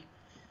like.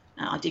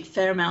 I did a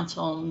fair amount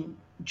on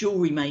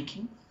jewellery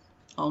making,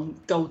 on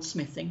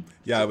goldsmithing.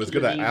 Yeah, I was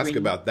going to ask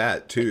about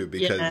that too,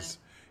 because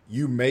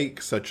you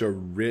make such a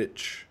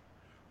rich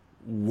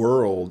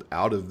world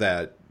out of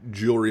that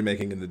jewelry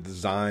making and the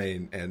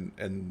design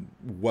and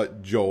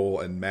what Joel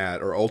and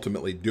Matt are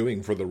ultimately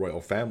doing for the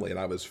royal family, and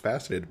I was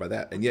fascinated by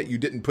that. And yet you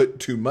didn't put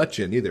too much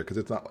in either,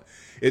 because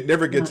it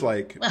never gets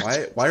like,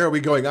 why are we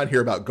going on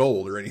here about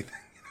gold or anything?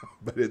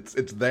 But it's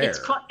there.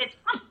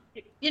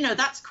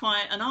 That's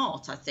quite an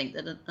art, I think,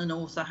 that an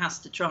author has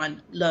to try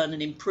and learn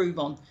and improve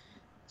on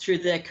through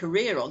their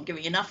career, on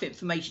giving enough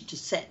information to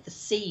set the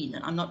scene.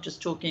 And I'm not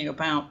just talking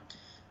about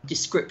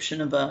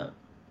description of a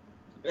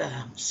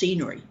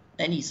scenery,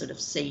 any sort of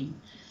scene.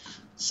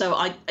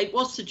 So it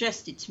was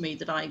suggested to me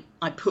that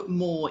I put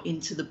more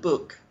into the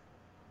book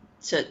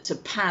to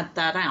pad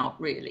that out,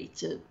 really,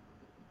 to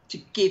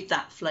give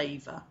that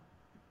flavour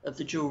of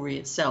the jewellery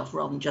itself,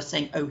 rather than just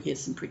saying, oh, here's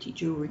some pretty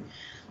jewellery.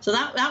 So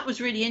that was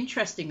really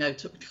interesting, though.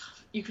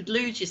 You could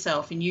lose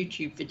yourself in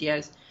YouTube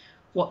videos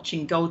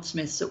watching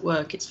goldsmiths at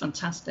work. It's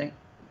fantastic.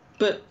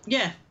 But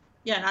yeah,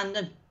 and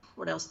then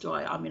what else do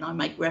I mean, I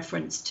make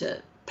reference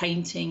to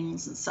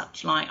paintings and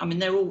such like. I mean,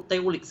 they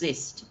all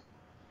exist.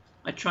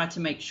 I try to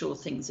make sure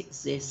things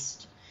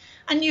exist.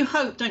 And you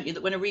hope, don't you,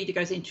 that when a reader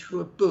goes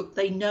into a book,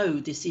 they know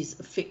this is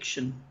a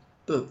fiction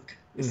book.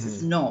 This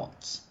is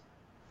not,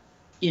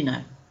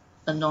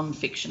 a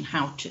non-fiction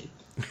how-to.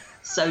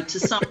 So to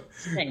some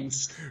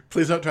extent...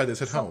 Please don't try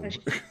this at home.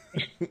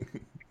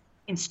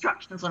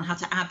 Instructions on how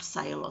to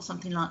abseil or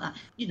something like that.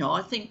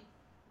 I think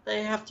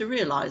they have to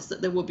realise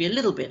that there will be a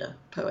little bit of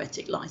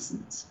poetic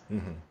license.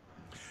 Mm-hmm.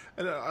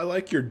 And I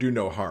like your do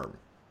no harm,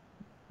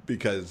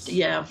 because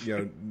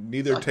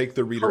neither take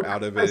the reader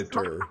out of it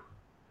or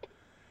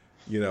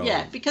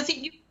because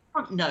you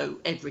can't know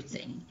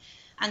everything,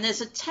 and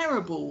there's a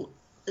terrible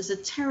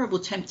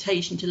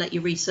temptation to let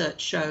your research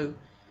show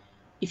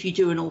if you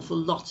do an awful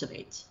lot of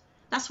it.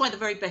 That's why the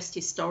very best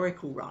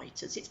historical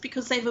writers, it's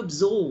because they've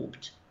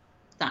absorbed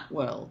that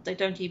world. They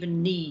don't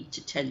even need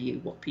to tell you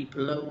what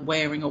people are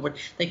wearing, or what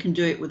they can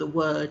do it with a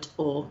word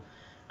or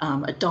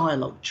a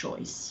dialogue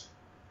choice.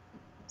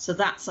 So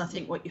that's, I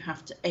think, what you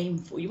have to aim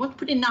for. You want to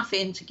put enough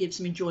in to give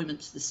some enjoyment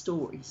to the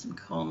story, some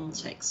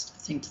context, I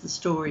think, to the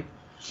story.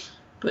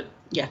 But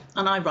yeah,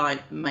 and I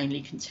write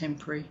mainly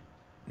contemporary.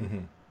 Mm-hmm.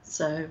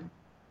 So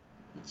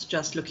it's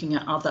just looking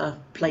at other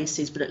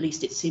places, but at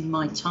least it's in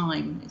my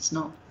time. It's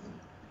not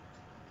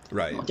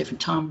right. Not a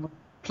different time,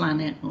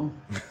 planet, or.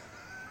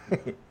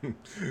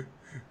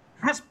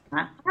 I've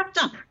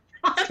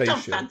done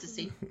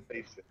fantasy,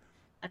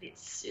 and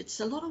it's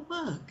a lot of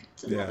work.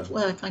 It's a lot of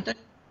work.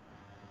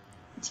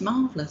 It's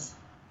marvelous.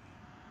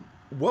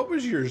 What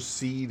was your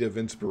seed of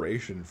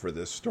inspiration for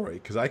this story?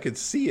 Because I could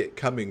see it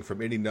coming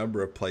from any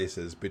number of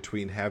places,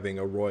 between having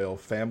a royal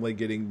family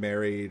getting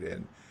married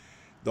and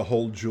the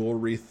whole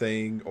jewelry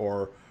thing,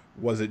 or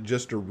was it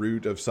just a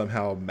root of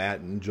somehow Matt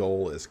and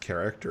Joel as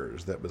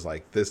characters that was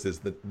like, this is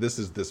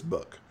this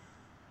book?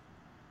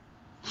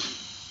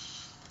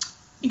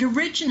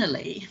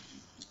 Originally,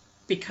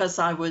 because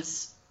I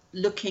was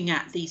looking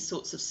at these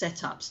sorts of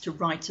setups to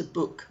write a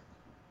book,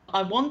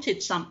 I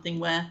wanted something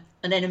where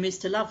an enemies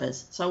to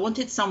lovers. So I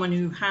wanted someone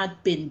who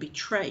had been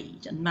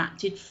betrayed, and Matt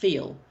did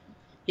feel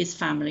his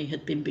family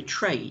had been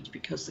betrayed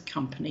because the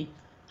company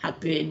had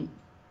been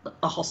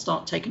a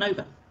hostile taken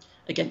over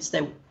against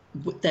their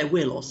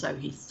will, or so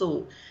he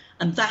thought.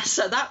 And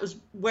that was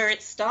where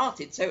it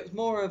started. So it was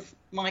more of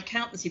my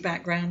accountancy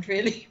background,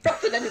 really,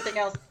 rather than anything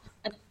else.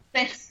 And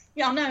then,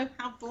 I know,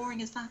 how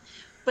boring is that?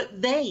 But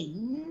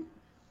then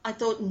I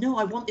thought, no,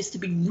 I want this to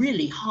be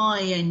really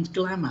high-end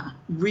glamour,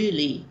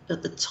 really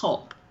at the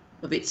top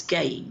of its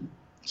game,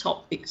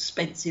 top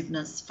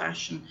expensiveness,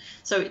 fashion.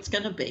 So it's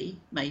going to be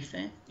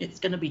Mayfair.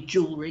 It's going to be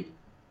jewellery,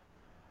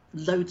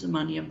 loads of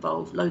money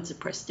involved, loads of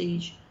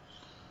prestige.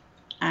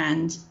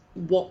 And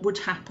what would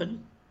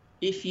happen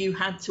if you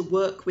had to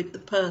work with the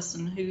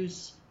person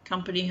whose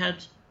company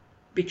had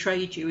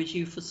betrayed you as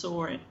you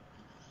foresaw it?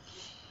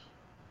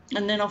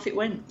 And then off it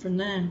went from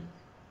there.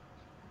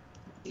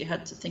 You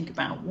had to think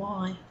about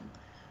why.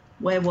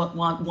 Why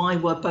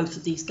were both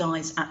of these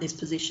guys at this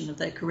position of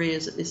their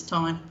careers at this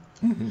time?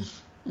 Mm-hmm.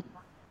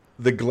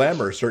 The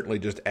glamour certainly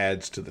just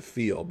adds to the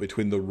feel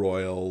between the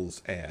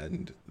royals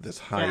and this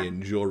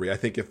high-end jewelry. I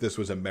think if this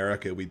was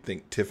America, we'd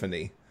think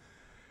Tiffany.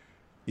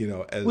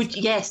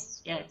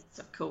 Yes,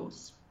 of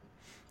course.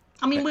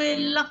 I mean, we're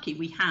lucky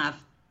we have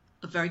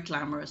a very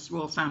glamorous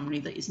royal family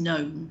that is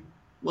known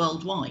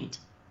worldwide.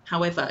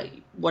 However,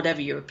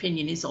 whatever your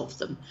opinion is of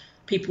them,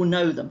 people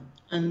know them,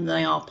 and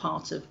they are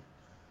part of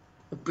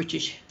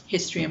British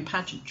history and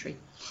pageantry.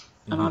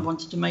 And I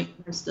wanted to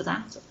make most of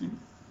that, I think.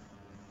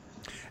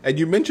 And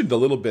you mentioned a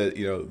little bit,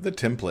 the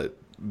template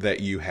that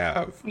you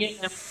have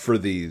for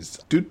these.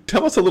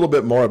 Tell us a little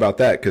bit more about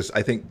that, because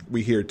I think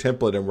we hear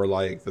template and we're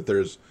like that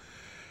there's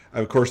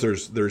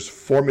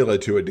formula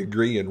to a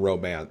degree in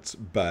romance,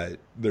 but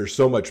there's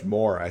so much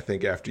more, I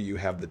think, after you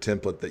have the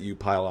template that you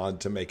pile on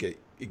to make it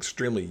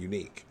extremely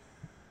unique.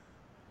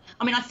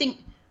 I mean, I think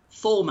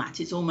format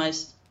is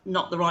almost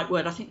not the right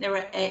word. I think there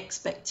are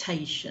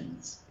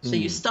expectations. So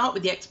you start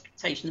with the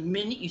expectation. The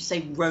minute you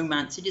say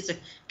romance, it is a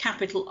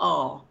capital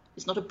R.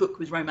 It's not a book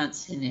with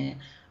romance in it.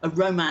 A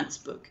romance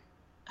book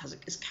has a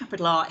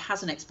capital R. It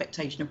has an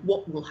expectation of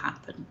what will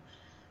happen,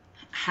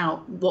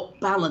 what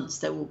balance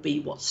there will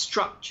be, what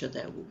structure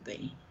there will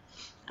be.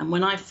 And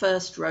when I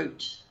first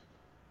wrote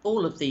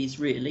all of these,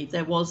 really,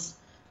 there was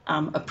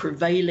a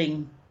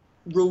prevailing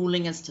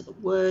ruling as to the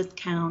word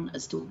count,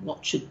 as to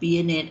what should be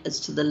in it,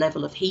 as to the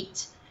level of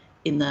heat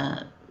in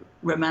the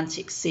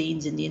romantic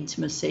scenes, in the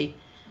intimacy,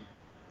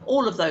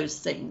 all of those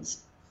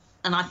things.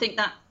 And I think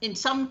that in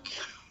some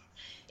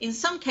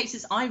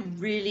cases I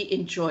really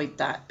enjoyed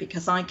that,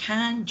 because I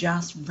can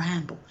just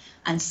ramble,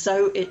 and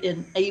so it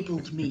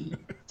enabled me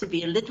to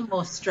be a little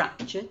more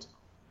structured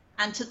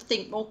and to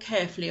think more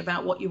carefully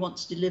about what you want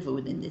to deliver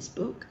within this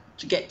book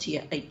to get to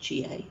your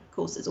HEA. Of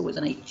course, there's always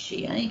an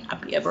HEA,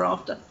 happily ever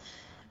after.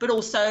 But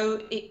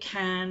also it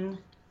can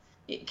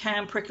it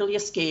can prickle your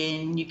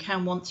skin. You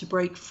can want to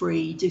break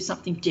free, do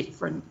something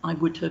different. I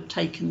would have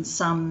taken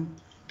some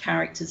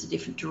characters a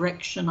different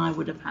direction. I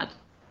would have had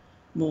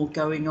more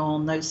going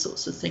on, those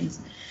sorts of things.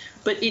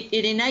 But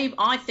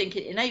I think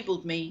it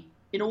enabled me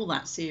in all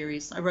that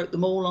series. I wrote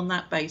them all on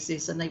that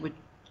basis, and they were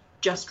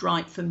just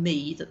right for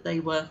me, that they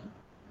were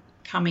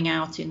coming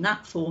out in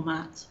that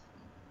format,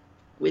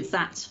 with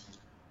that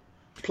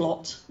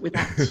plot, with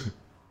that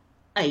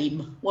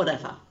aim,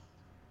 whatever.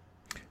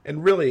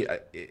 And really,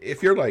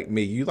 if you're like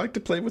me, you like to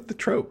play with the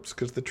tropes,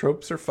 because the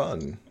tropes are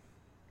fun.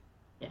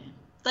 Yeah,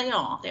 they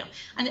are.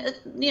 And,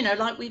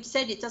 like we've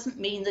said, it doesn't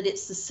mean that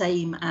it's the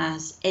same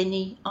as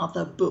any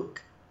other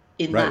book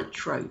in that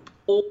trope.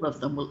 All of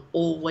them will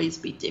always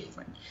be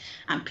different.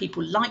 And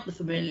people like the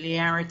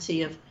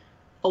familiarity of,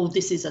 oh,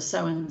 this is a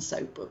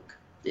so-and-so book.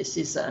 This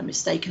is a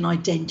mistaken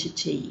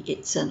identity.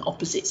 It's an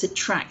opposites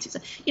attract.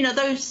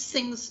 Those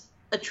things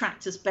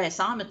attract us best.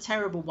 I'm a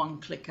terrible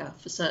one-clicker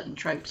for certain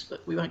tropes,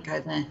 but we won't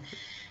go there.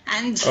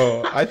 And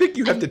I think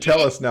you have to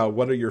tell us now,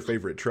 what are your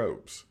favorite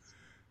tropes?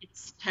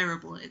 It's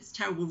terrible. It's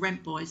terrible.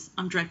 Rent boys.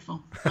 I'm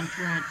dreadful.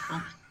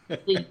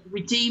 The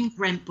redeemed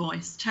rent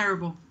boys.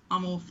 Terrible.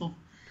 I'm awful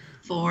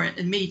for it.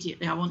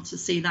 Immediately, I want to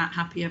see that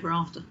happy ever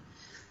after.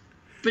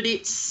 But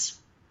it's,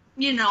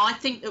 I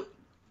think that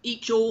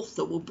each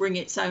author will bring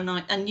its own,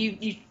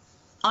 and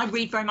I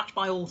read very much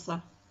by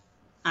author,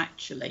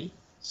 actually.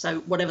 So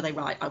whatever they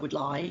write, I would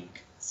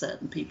like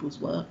certain people's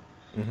work.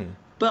 Mm-hmm.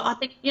 But I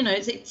think,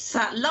 it's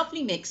that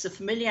lovely mix of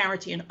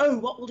familiarity and, oh,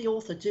 what will the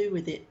author do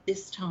with it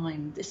this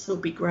time? This will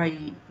be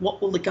great.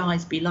 What will the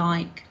guys be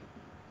like?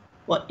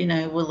 What,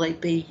 will they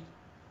be?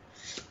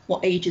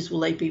 What ages will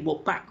they be?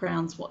 What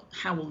backgrounds?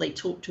 How will they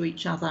talk to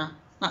each other?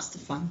 That's the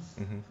fun.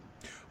 Mm-hmm.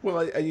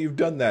 Well, you've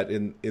done that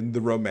in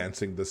the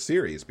Romancing the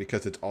series,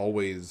 because it's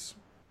always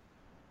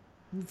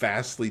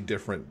vastly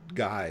different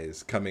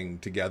guys coming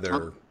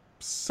together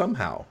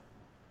somehow.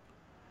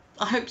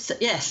 I hope so.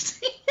 Yes.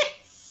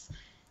 Yes.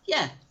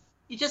 Yeah.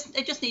 They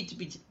just need to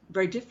be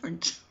very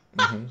different.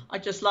 Mm-hmm. I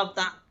just love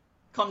that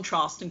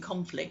contrast and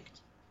conflict.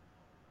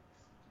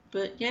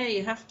 But yeah,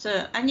 you have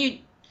to, and you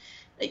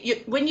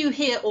when you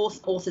hear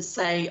authors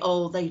say,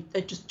 "Oh,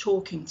 they're just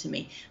talking to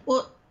me,"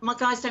 well, my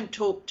guys don't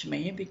talk to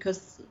me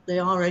because they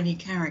are only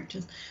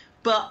characters,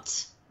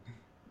 but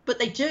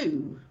they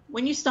do.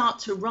 When you start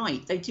to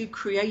write, they do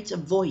create a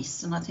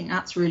voice, and I think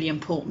that's really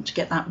important, to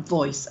get that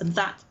voice, and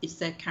that is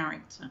their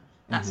character.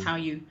 That's mm-hmm. how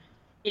you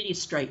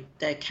illustrate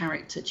their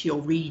character to your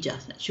reader.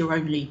 That's your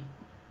only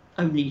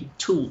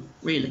tool,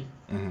 really,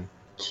 mm-hmm.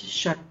 to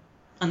show,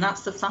 and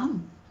that's the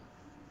fun.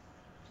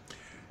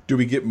 Do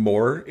we get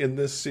more in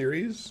this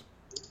series?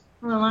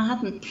 Well, I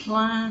hadn't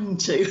planned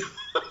to.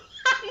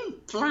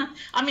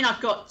 I mean, I've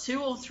got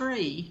 2 or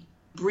 3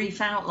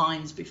 brief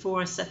outlines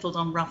before I settled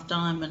on Rough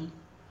Diamond,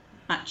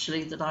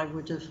 actually, that I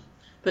would have,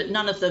 but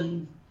none of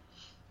them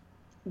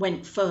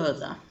went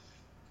further.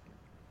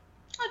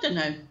 I don't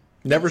know.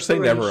 Never say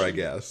never, I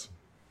guess.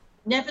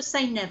 Never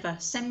say never.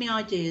 Send me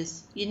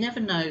ideas. You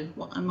never know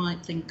what I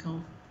might think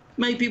of.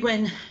 Maybe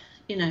when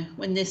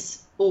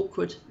this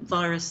awkward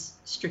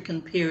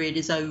virus-stricken period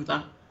is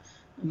over,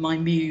 and my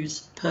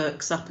muse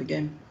perks up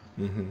again.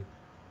 Mm-hmm.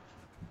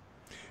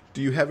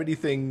 Do you have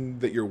anything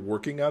that you're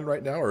working on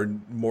right now, or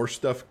more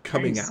stuff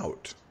coming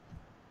out?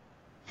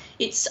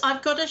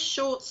 I've got a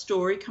short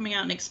story coming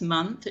out next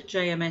month at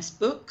JMS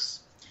Books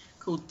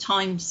called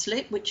Time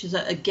Slip, which is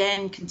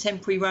again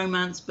contemporary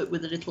romance, but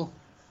with a little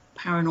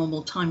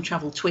paranormal time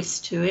travel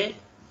twist to it.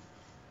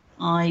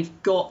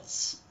 I've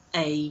got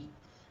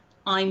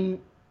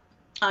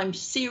I'm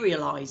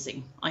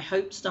serializing, I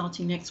hope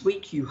starting next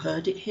week, you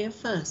heard it here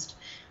first,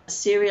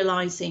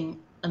 serializing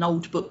an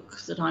old book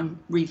that I'm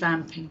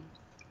revamping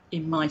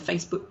in my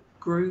Facebook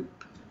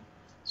group.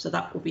 So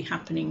that will be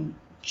happening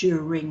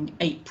during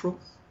April,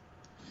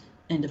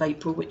 end of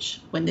April,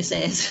 which when this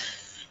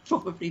airs,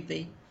 probably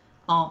be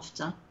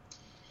after.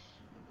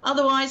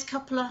 Otherwise,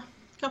 couple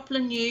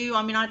of new.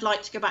 I mean, I'd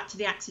like to go back to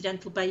the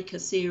Accidental Baker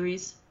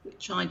series,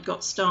 which I'd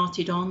got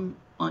started on.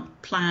 I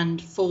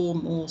planned 4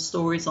 more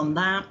stories on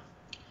that.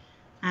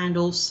 And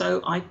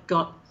also I've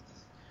got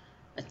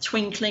a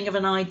twinkling of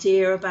an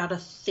idea about a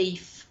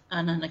thief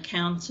and an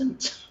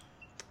accountant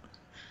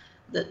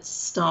that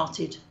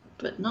started,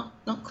 but not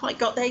quite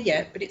got there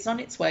yet, but it's on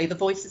its way. The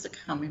voices are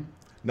coming.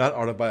 Not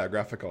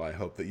autobiographical, I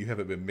hope, that you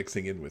haven't been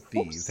mixing in with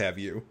thieves, have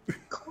you?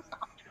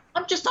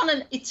 I'm just on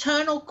an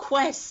eternal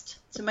quest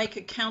to make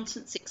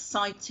accountants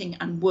exciting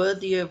and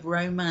worthy of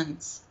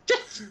romance.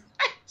 And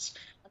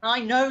I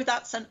know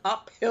that's an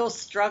uphill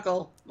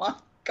struggle, my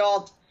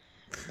God.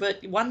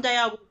 But one day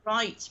I will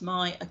write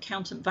my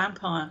accountant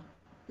vampire.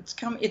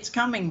 It's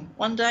coming.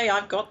 One day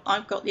I've got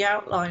the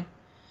outline.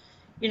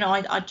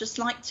 I just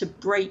like to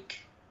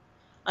break.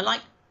 I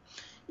like,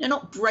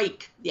 not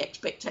break the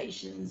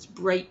expectations,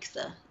 break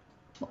the,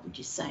 what would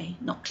you say?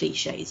 Not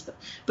cliches,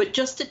 but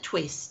just to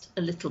twist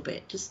a little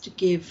bit, just to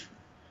give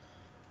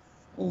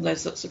all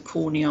those sorts of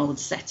corny old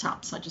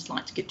setups. I just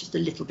like to give just a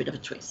little bit of a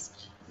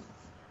twist.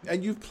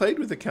 And you've played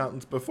with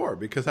accountants before,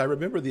 because I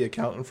remember the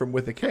accountant from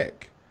With a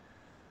Kick.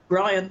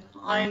 Brian,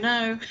 I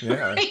know.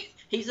 Yeah.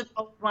 He's a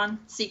bold one,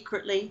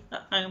 secretly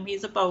at home.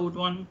 He's a bold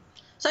one.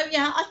 So,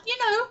 yeah,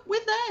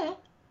 we're there.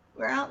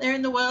 We're out there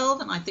in the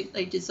world, and I think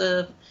they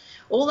deserve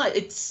all that.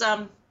 It's,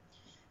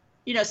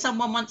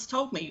 someone once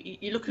told me,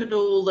 you look at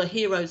all the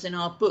heroes in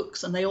our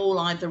books, and they all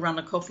either run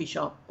a coffee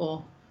shop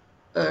or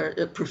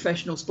a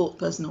professional sports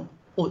person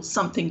or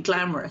something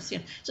glamorous.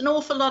 It's an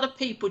awful lot of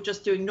people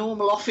just doing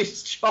normal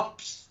office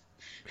jobs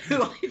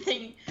who I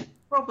think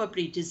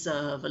probably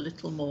deserve a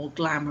little more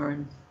glamour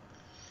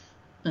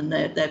and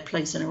their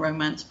place in a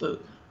romance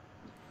book.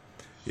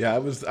 Yeah, I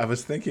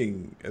was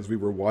thinking as we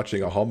were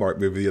watching a Hallmark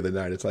movie the other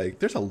night, it's like,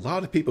 there's a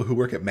lot of people who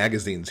work at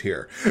magazines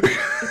here.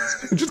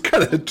 It just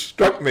kind of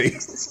struck me.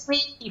 It's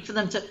easy for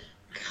them to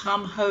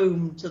come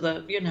home to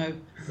the,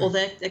 or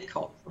their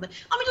cot. I mean,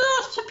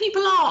 lots of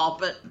people are,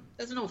 but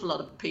there's an awful lot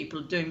of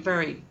people doing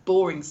very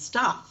boring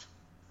stuff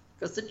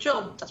because the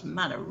job doesn't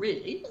matter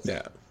really.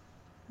 Yeah,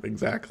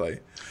 exactly.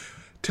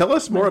 Tell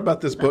us more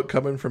about this book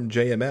coming from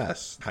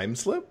JMS.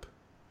 Timeslip?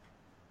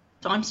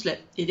 Timeslip.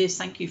 It is.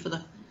 Thank you for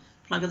the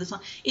plug of the time.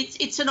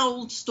 It's an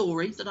old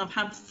story that I've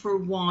had for a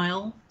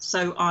while,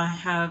 so I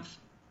have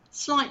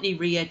slightly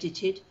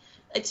re-edited.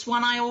 It's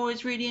one I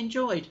always really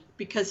enjoyed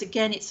because,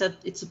 again, it's a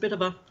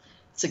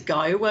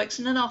guy who works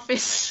in an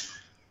office,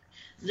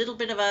 a little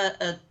bit of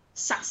a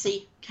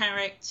sassy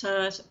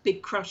character, a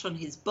big crush on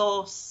his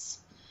boss.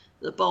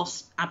 The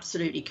boss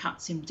absolutely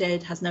cuts him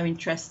dead, has no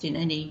interest in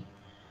any,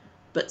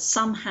 but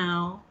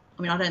somehow,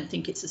 I mean, I don't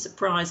think it's a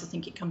surprise. I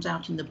think it comes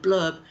out in the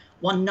blurb.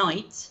 One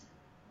night,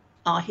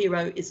 our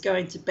hero is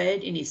going to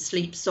bed in his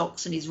sleep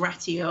socks and his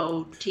ratty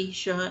old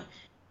T-shirt,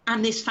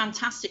 and this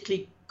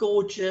fantastically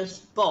gorgeous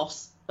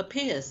boss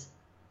appears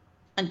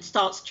and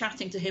starts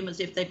chatting to him as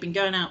if they've been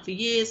going out for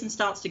years and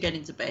starts to get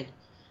into bed.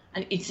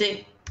 And you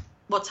think,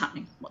 what's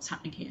happening? What's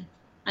happening here?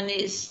 And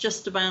it's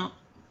just about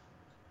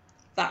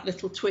that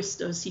little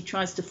twist as he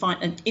tries to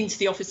find, and into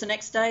the office the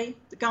next day,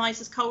 the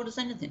guy's as cold as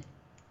anything.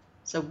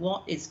 So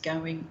what is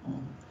going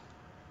on?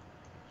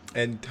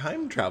 And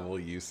time travel,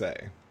 you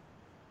say?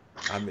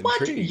 I'm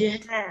intrigued.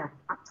 Yeah.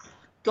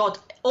 God,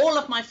 all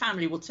of my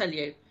family will tell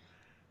you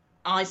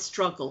I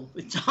struggle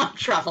with time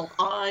travel.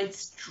 I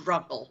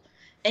struggle.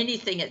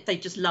 Anything, they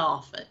just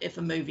laugh if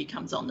a movie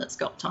comes on that's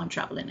got time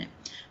travel in it.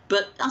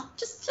 But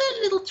just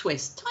a little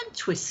twist, time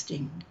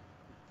twisting,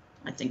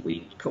 I think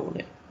we call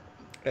it.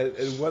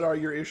 And what are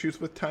your issues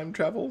with time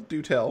travel?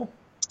 Do tell.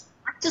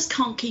 I just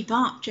can't keep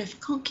up, Jeff.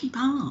 I can't keep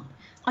up.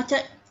 I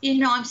don't,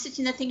 I'm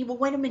sitting there thinking, well,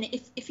 wait a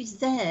minute, if he's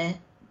there,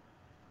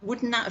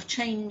 wouldn't that have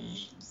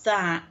changed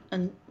that?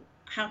 And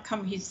how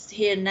come he's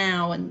here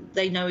now and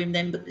they know him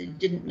then, but they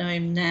didn't know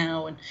him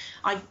now? And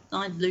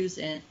I lose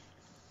it.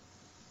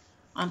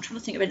 I'm trying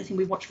to think of anything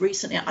we watched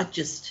recently.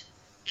 There's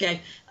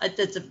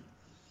a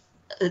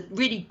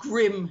really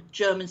grim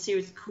German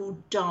series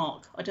called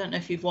Dark. I don't know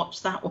if you've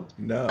watched that one.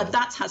 No.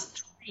 That has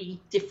 3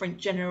 different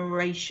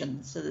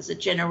generations. So there's a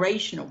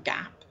generational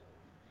gap.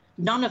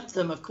 None of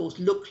them, of course,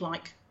 look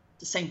like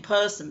the same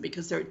person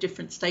because they're at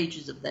different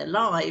stages of their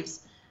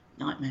lives.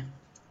 Nightmare.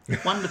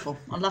 Wonderful.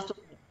 I loved it.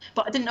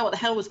 But I didn't know what the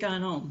hell was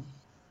going on.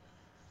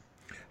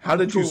 How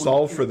did you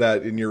solve for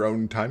that in your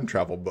own time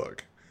travel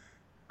book?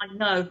 I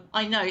know.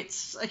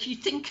 It's, you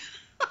think,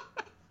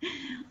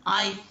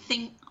 I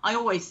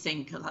always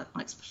think,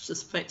 I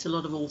suspect a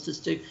lot of authors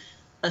do,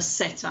 a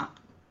setup,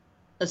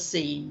 a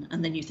scene,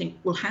 and then you think,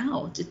 well,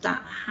 how did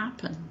that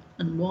happen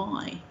and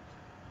why?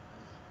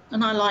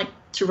 And I like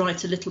to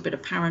write a little bit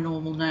of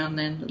paranormal now and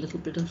then, a little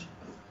bit of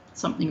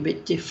something a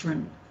bit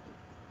different.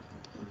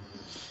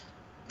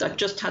 I've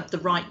just had The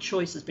Right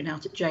Choice has been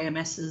out at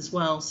JMS as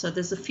well. So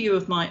there's a few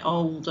of my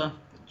older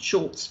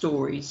short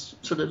stories,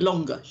 sort of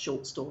longer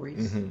short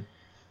stories,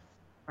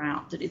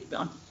 out that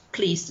I'm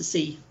pleased to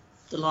see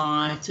the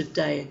light of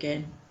day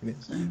again. Yeah.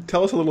 So.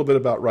 Tell us a little bit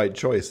about Right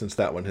Choice, since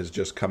that one has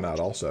just come out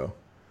also.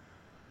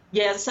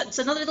 Yeah, it's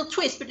another little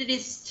twist, but it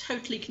is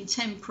totally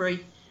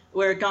contemporary,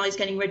 where a guy's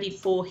getting ready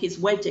for his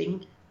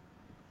wedding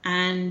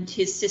and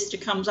his sister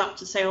comes up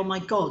to say, oh my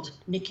God,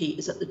 Nikki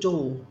is at the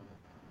door.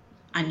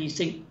 And you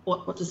think,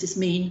 what does this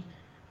mean?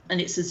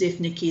 And it's as if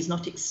Nikki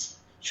is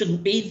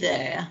shouldn't be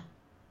there.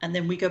 And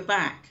then we go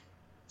back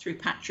through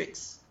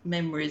Patrick's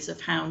memories of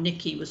how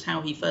Nikki was,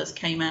 how he first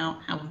came out,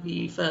 how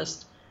he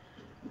first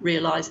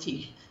realised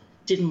he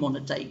didn't want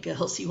to date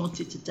girls, he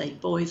wanted to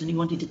date boys, and he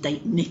wanted to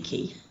date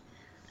Nikki.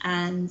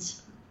 And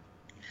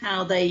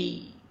how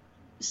they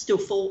still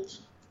fought.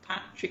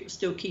 Patrick was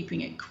still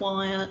keeping it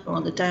quiet or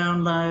on the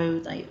down low.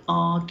 They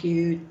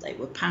argued, they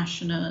were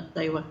passionate,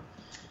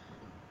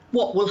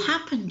 What will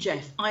happen,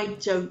 Jeff? I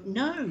don't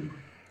know.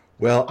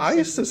 Well,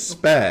 I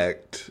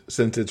suspect,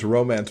 since it's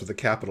romance with a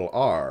capital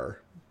R,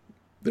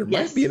 there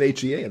might be an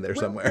HEA in there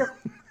somewhere.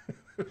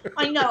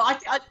 I know.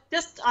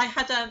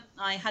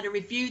 I had a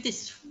review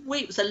this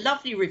week. It was a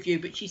lovely review,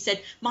 but she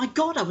said, "My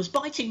God, I was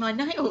biting my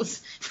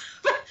nails."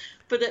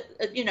 But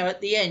at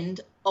the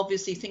end,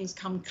 obviously things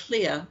come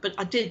clear. But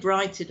I did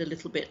write it a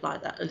little bit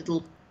like that. A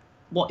little,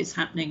 what is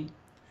happening?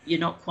 You're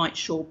not quite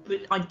sure,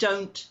 but I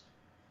don't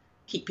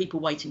keep people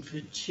waiting for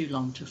too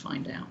long to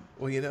find out.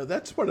 Well,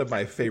 that's one of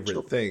my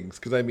favorite things,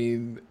 because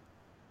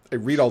I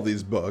read all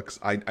these books.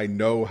 I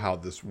know how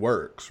this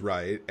works,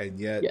 right? And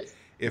yet, yes,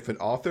 if an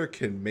author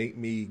can make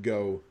me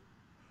go,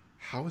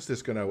 how is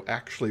this going to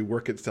actually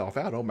work itself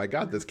out? Oh my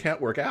God, this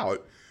can't work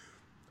out.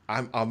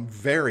 I'm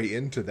very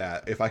into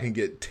that. If I can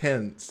get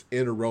tense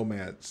in a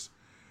romance,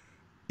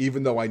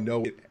 even though I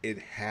know it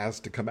has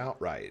to come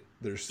out right,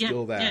 there's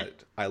still that. Yeah.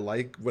 I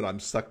like when I'm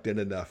sucked in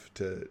enough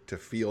to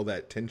feel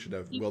that tension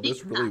of, will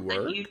this really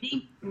work? You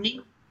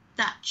need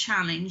that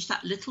challenge,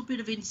 that little bit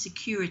of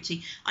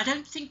insecurity. I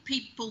don't think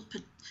people,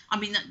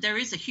 there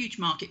is a huge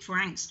market for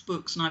angst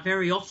books, and I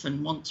very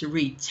often want to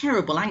read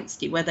terrible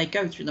angsty where they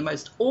go through the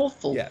most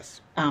awful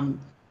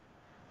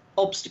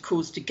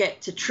obstacles to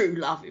get to true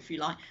love, if you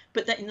like.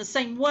 But that in the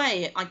same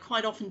way, I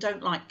quite often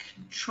don't like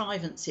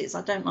contrivances.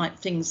 I don't like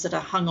things that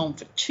are hung on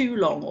for too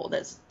long, or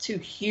there's too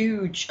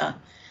huge a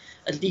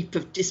leap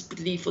of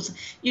disbelief, or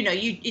something.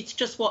 It's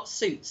just what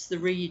suits the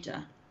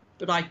reader.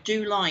 But I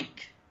do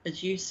like,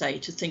 as you say,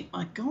 to think,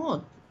 my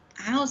God,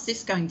 how's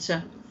this going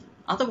to?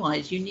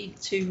 Otherwise, you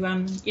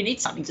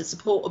need something to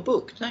support a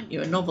book, don't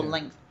you? A novel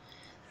length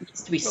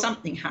needs to be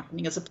something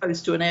happening, as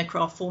opposed to an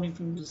aircraft falling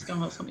from the sky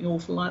or something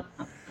awful like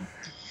that.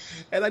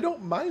 And I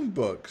don't mind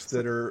books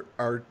that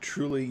are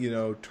truly,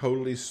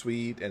 totally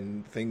sweet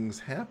and things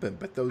happen.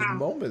 But those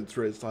moments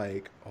where it's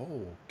like,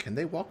 oh, can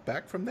they walk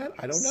back from that?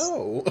 I don't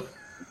know.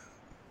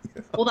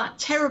 Or that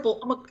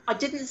terrible, I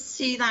didn't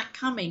see that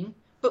coming,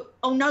 but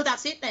oh no,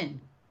 that's it then.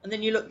 And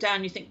then you look down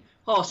and you think,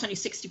 oh, it's only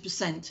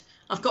 60%.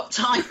 I've got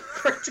time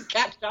for it to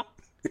catch up,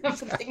 for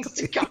things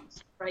to come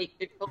straight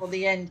before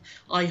the end,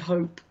 I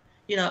hope.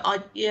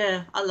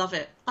 I love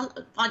it.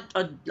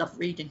 I love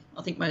reading.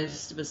 I think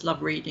most of us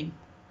love reading.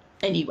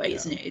 Anyway,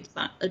 isn't it? It's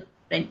that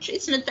adventure.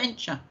 It's an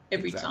adventure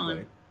every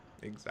time.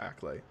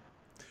 Exactly.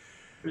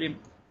 Brilliant.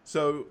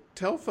 So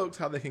tell folks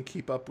how they can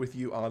keep up with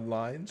you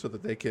online so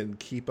that they can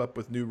keep up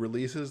with new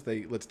releases.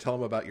 Let's tell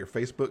them about your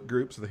Facebook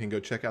group so they can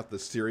go check out the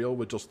serial,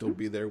 which will still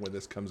be there when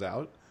this comes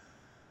out.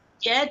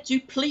 Yeah,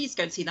 do please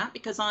go see that,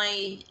 because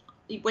I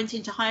went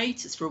into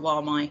hiatus for a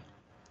while, my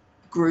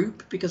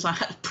group, because I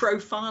had a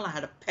profile, I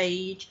had a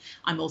page.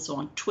 I'm also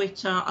on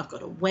Twitter. I've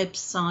got a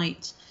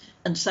website.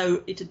 And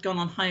so it had gone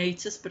on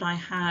hiatus, but I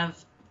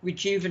have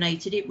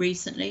rejuvenated it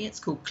recently. It's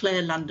called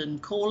Claire London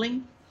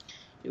Calling.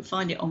 You'll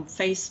find it on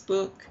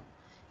Facebook.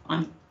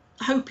 I'm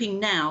hoping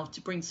now to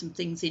bring some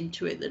things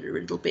into it that are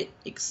a little bit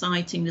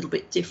exciting, a little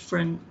bit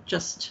different,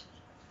 just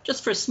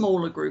for a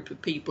smaller group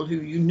of people who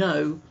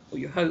or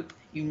you hope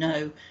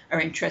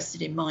are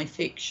interested in my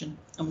fiction,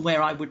 and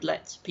where I would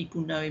let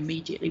people know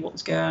immediately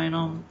what's going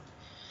on.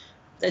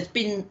 There's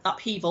been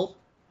upheaval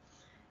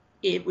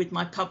with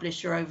my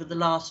publisher over the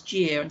last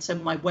year, and so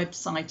my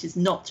website is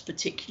not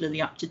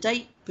particularly up to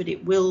date, but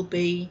it will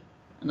be,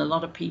 and a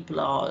lot of people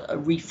are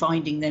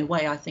refinding their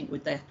way, I think,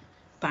 with their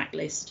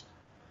backlist.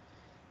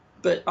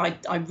 But I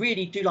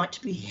really do like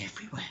to be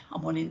everywhere.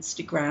 I'm on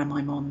Instagram,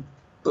 I'm on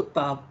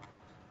BookBub.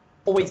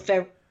 Always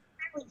very,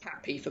 very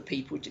happy for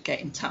people to get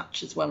in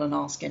touch as well and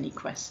ask any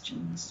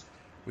questions.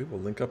 We will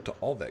link up to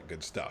all that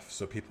good stuff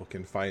so people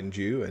can find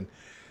you. And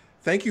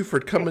thank you for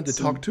coming to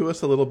talk to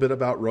us a little bit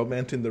about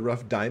Romancing the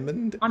Rough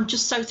Diamond. I'm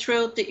just so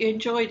thrilled that you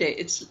enjoyed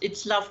it.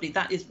 It's lovely.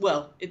 That is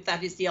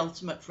the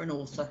ultimate for an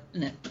author,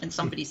 isn't it? And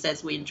somebody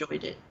says we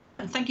enjoyed it.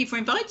 And thank you for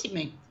inviting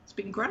me. It's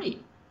been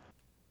great.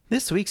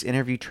 This week's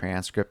interview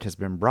transcript has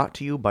been brought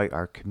to you by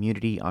our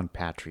community on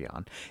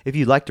Patreon. If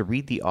you'd like to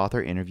read the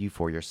author interview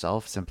for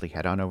yourself, simply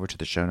head on over to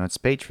the show notes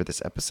page for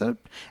this episode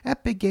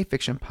at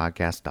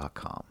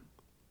biggayfictionpodcast.com.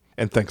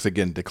 And thanks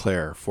again to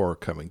Claire for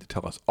coming to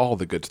tell us all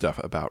the good stuff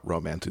about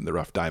Romancing the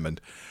Rough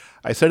Diamond.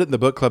 I said it in the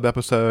book club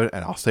episode,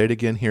 and I'll say it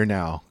again here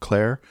now.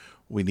 Claire,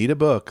 we need a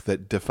book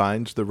that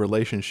defines the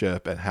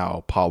relationship and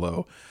how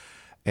Paulo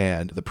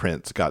and the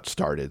prince got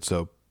started.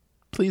 So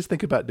please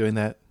think about doing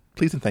that.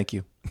 Please and thank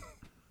you.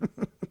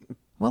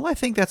 Well, I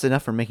think that's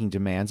enough for making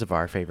demands of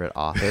our favorite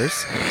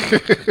authors.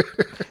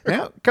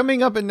 Now,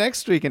 coming up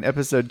next week in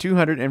episode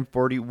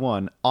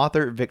 241,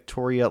 author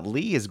Victoria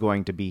Lee is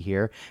going to be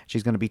here.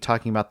 She's going to be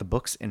talking about the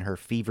books in her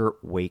Fever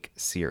Wake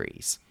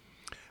series.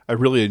 I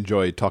really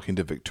enjoyed talking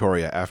to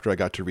Victoria after I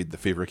got to read The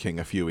Fever King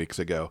a few weeks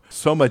ago.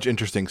 So much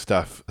interesting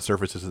stuff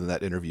surfaces in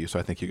that interview, so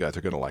I think you guys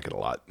are going to like it a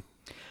lot.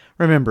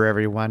 Remember,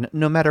 everyone,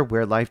 no matter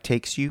where life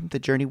takes you, the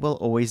journey will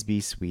always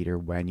be sweeter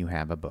when you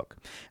have a book.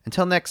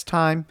 Until next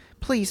time,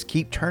 please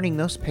keep turning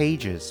those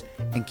pages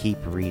and keep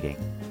reading.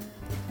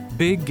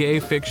 Big Gay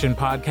Fiction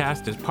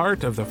Podcast is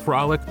part of the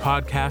Frolic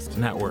Podcast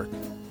Network.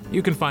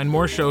 You can find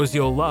more shows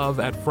you'll love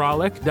at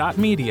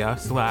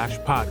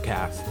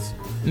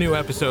frolic.media/podcasts. New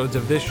episodes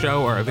of this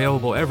show are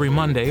available every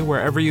Monday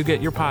wherever you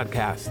get your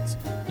podcasts.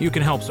 You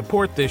can help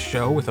support this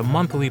show with a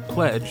monthly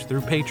pledge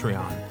through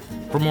Patreon.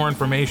 For more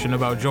information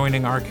about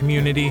joining our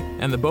community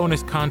and the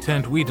bonus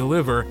content we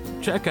deliver,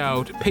 check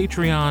out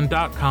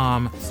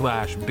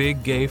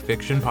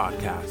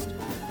patreon.com/biggayfictionpodcast.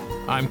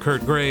 I'm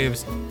Kurt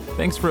Graves.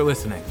 Thanks for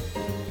listening.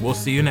 We'll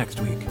see you next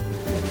week.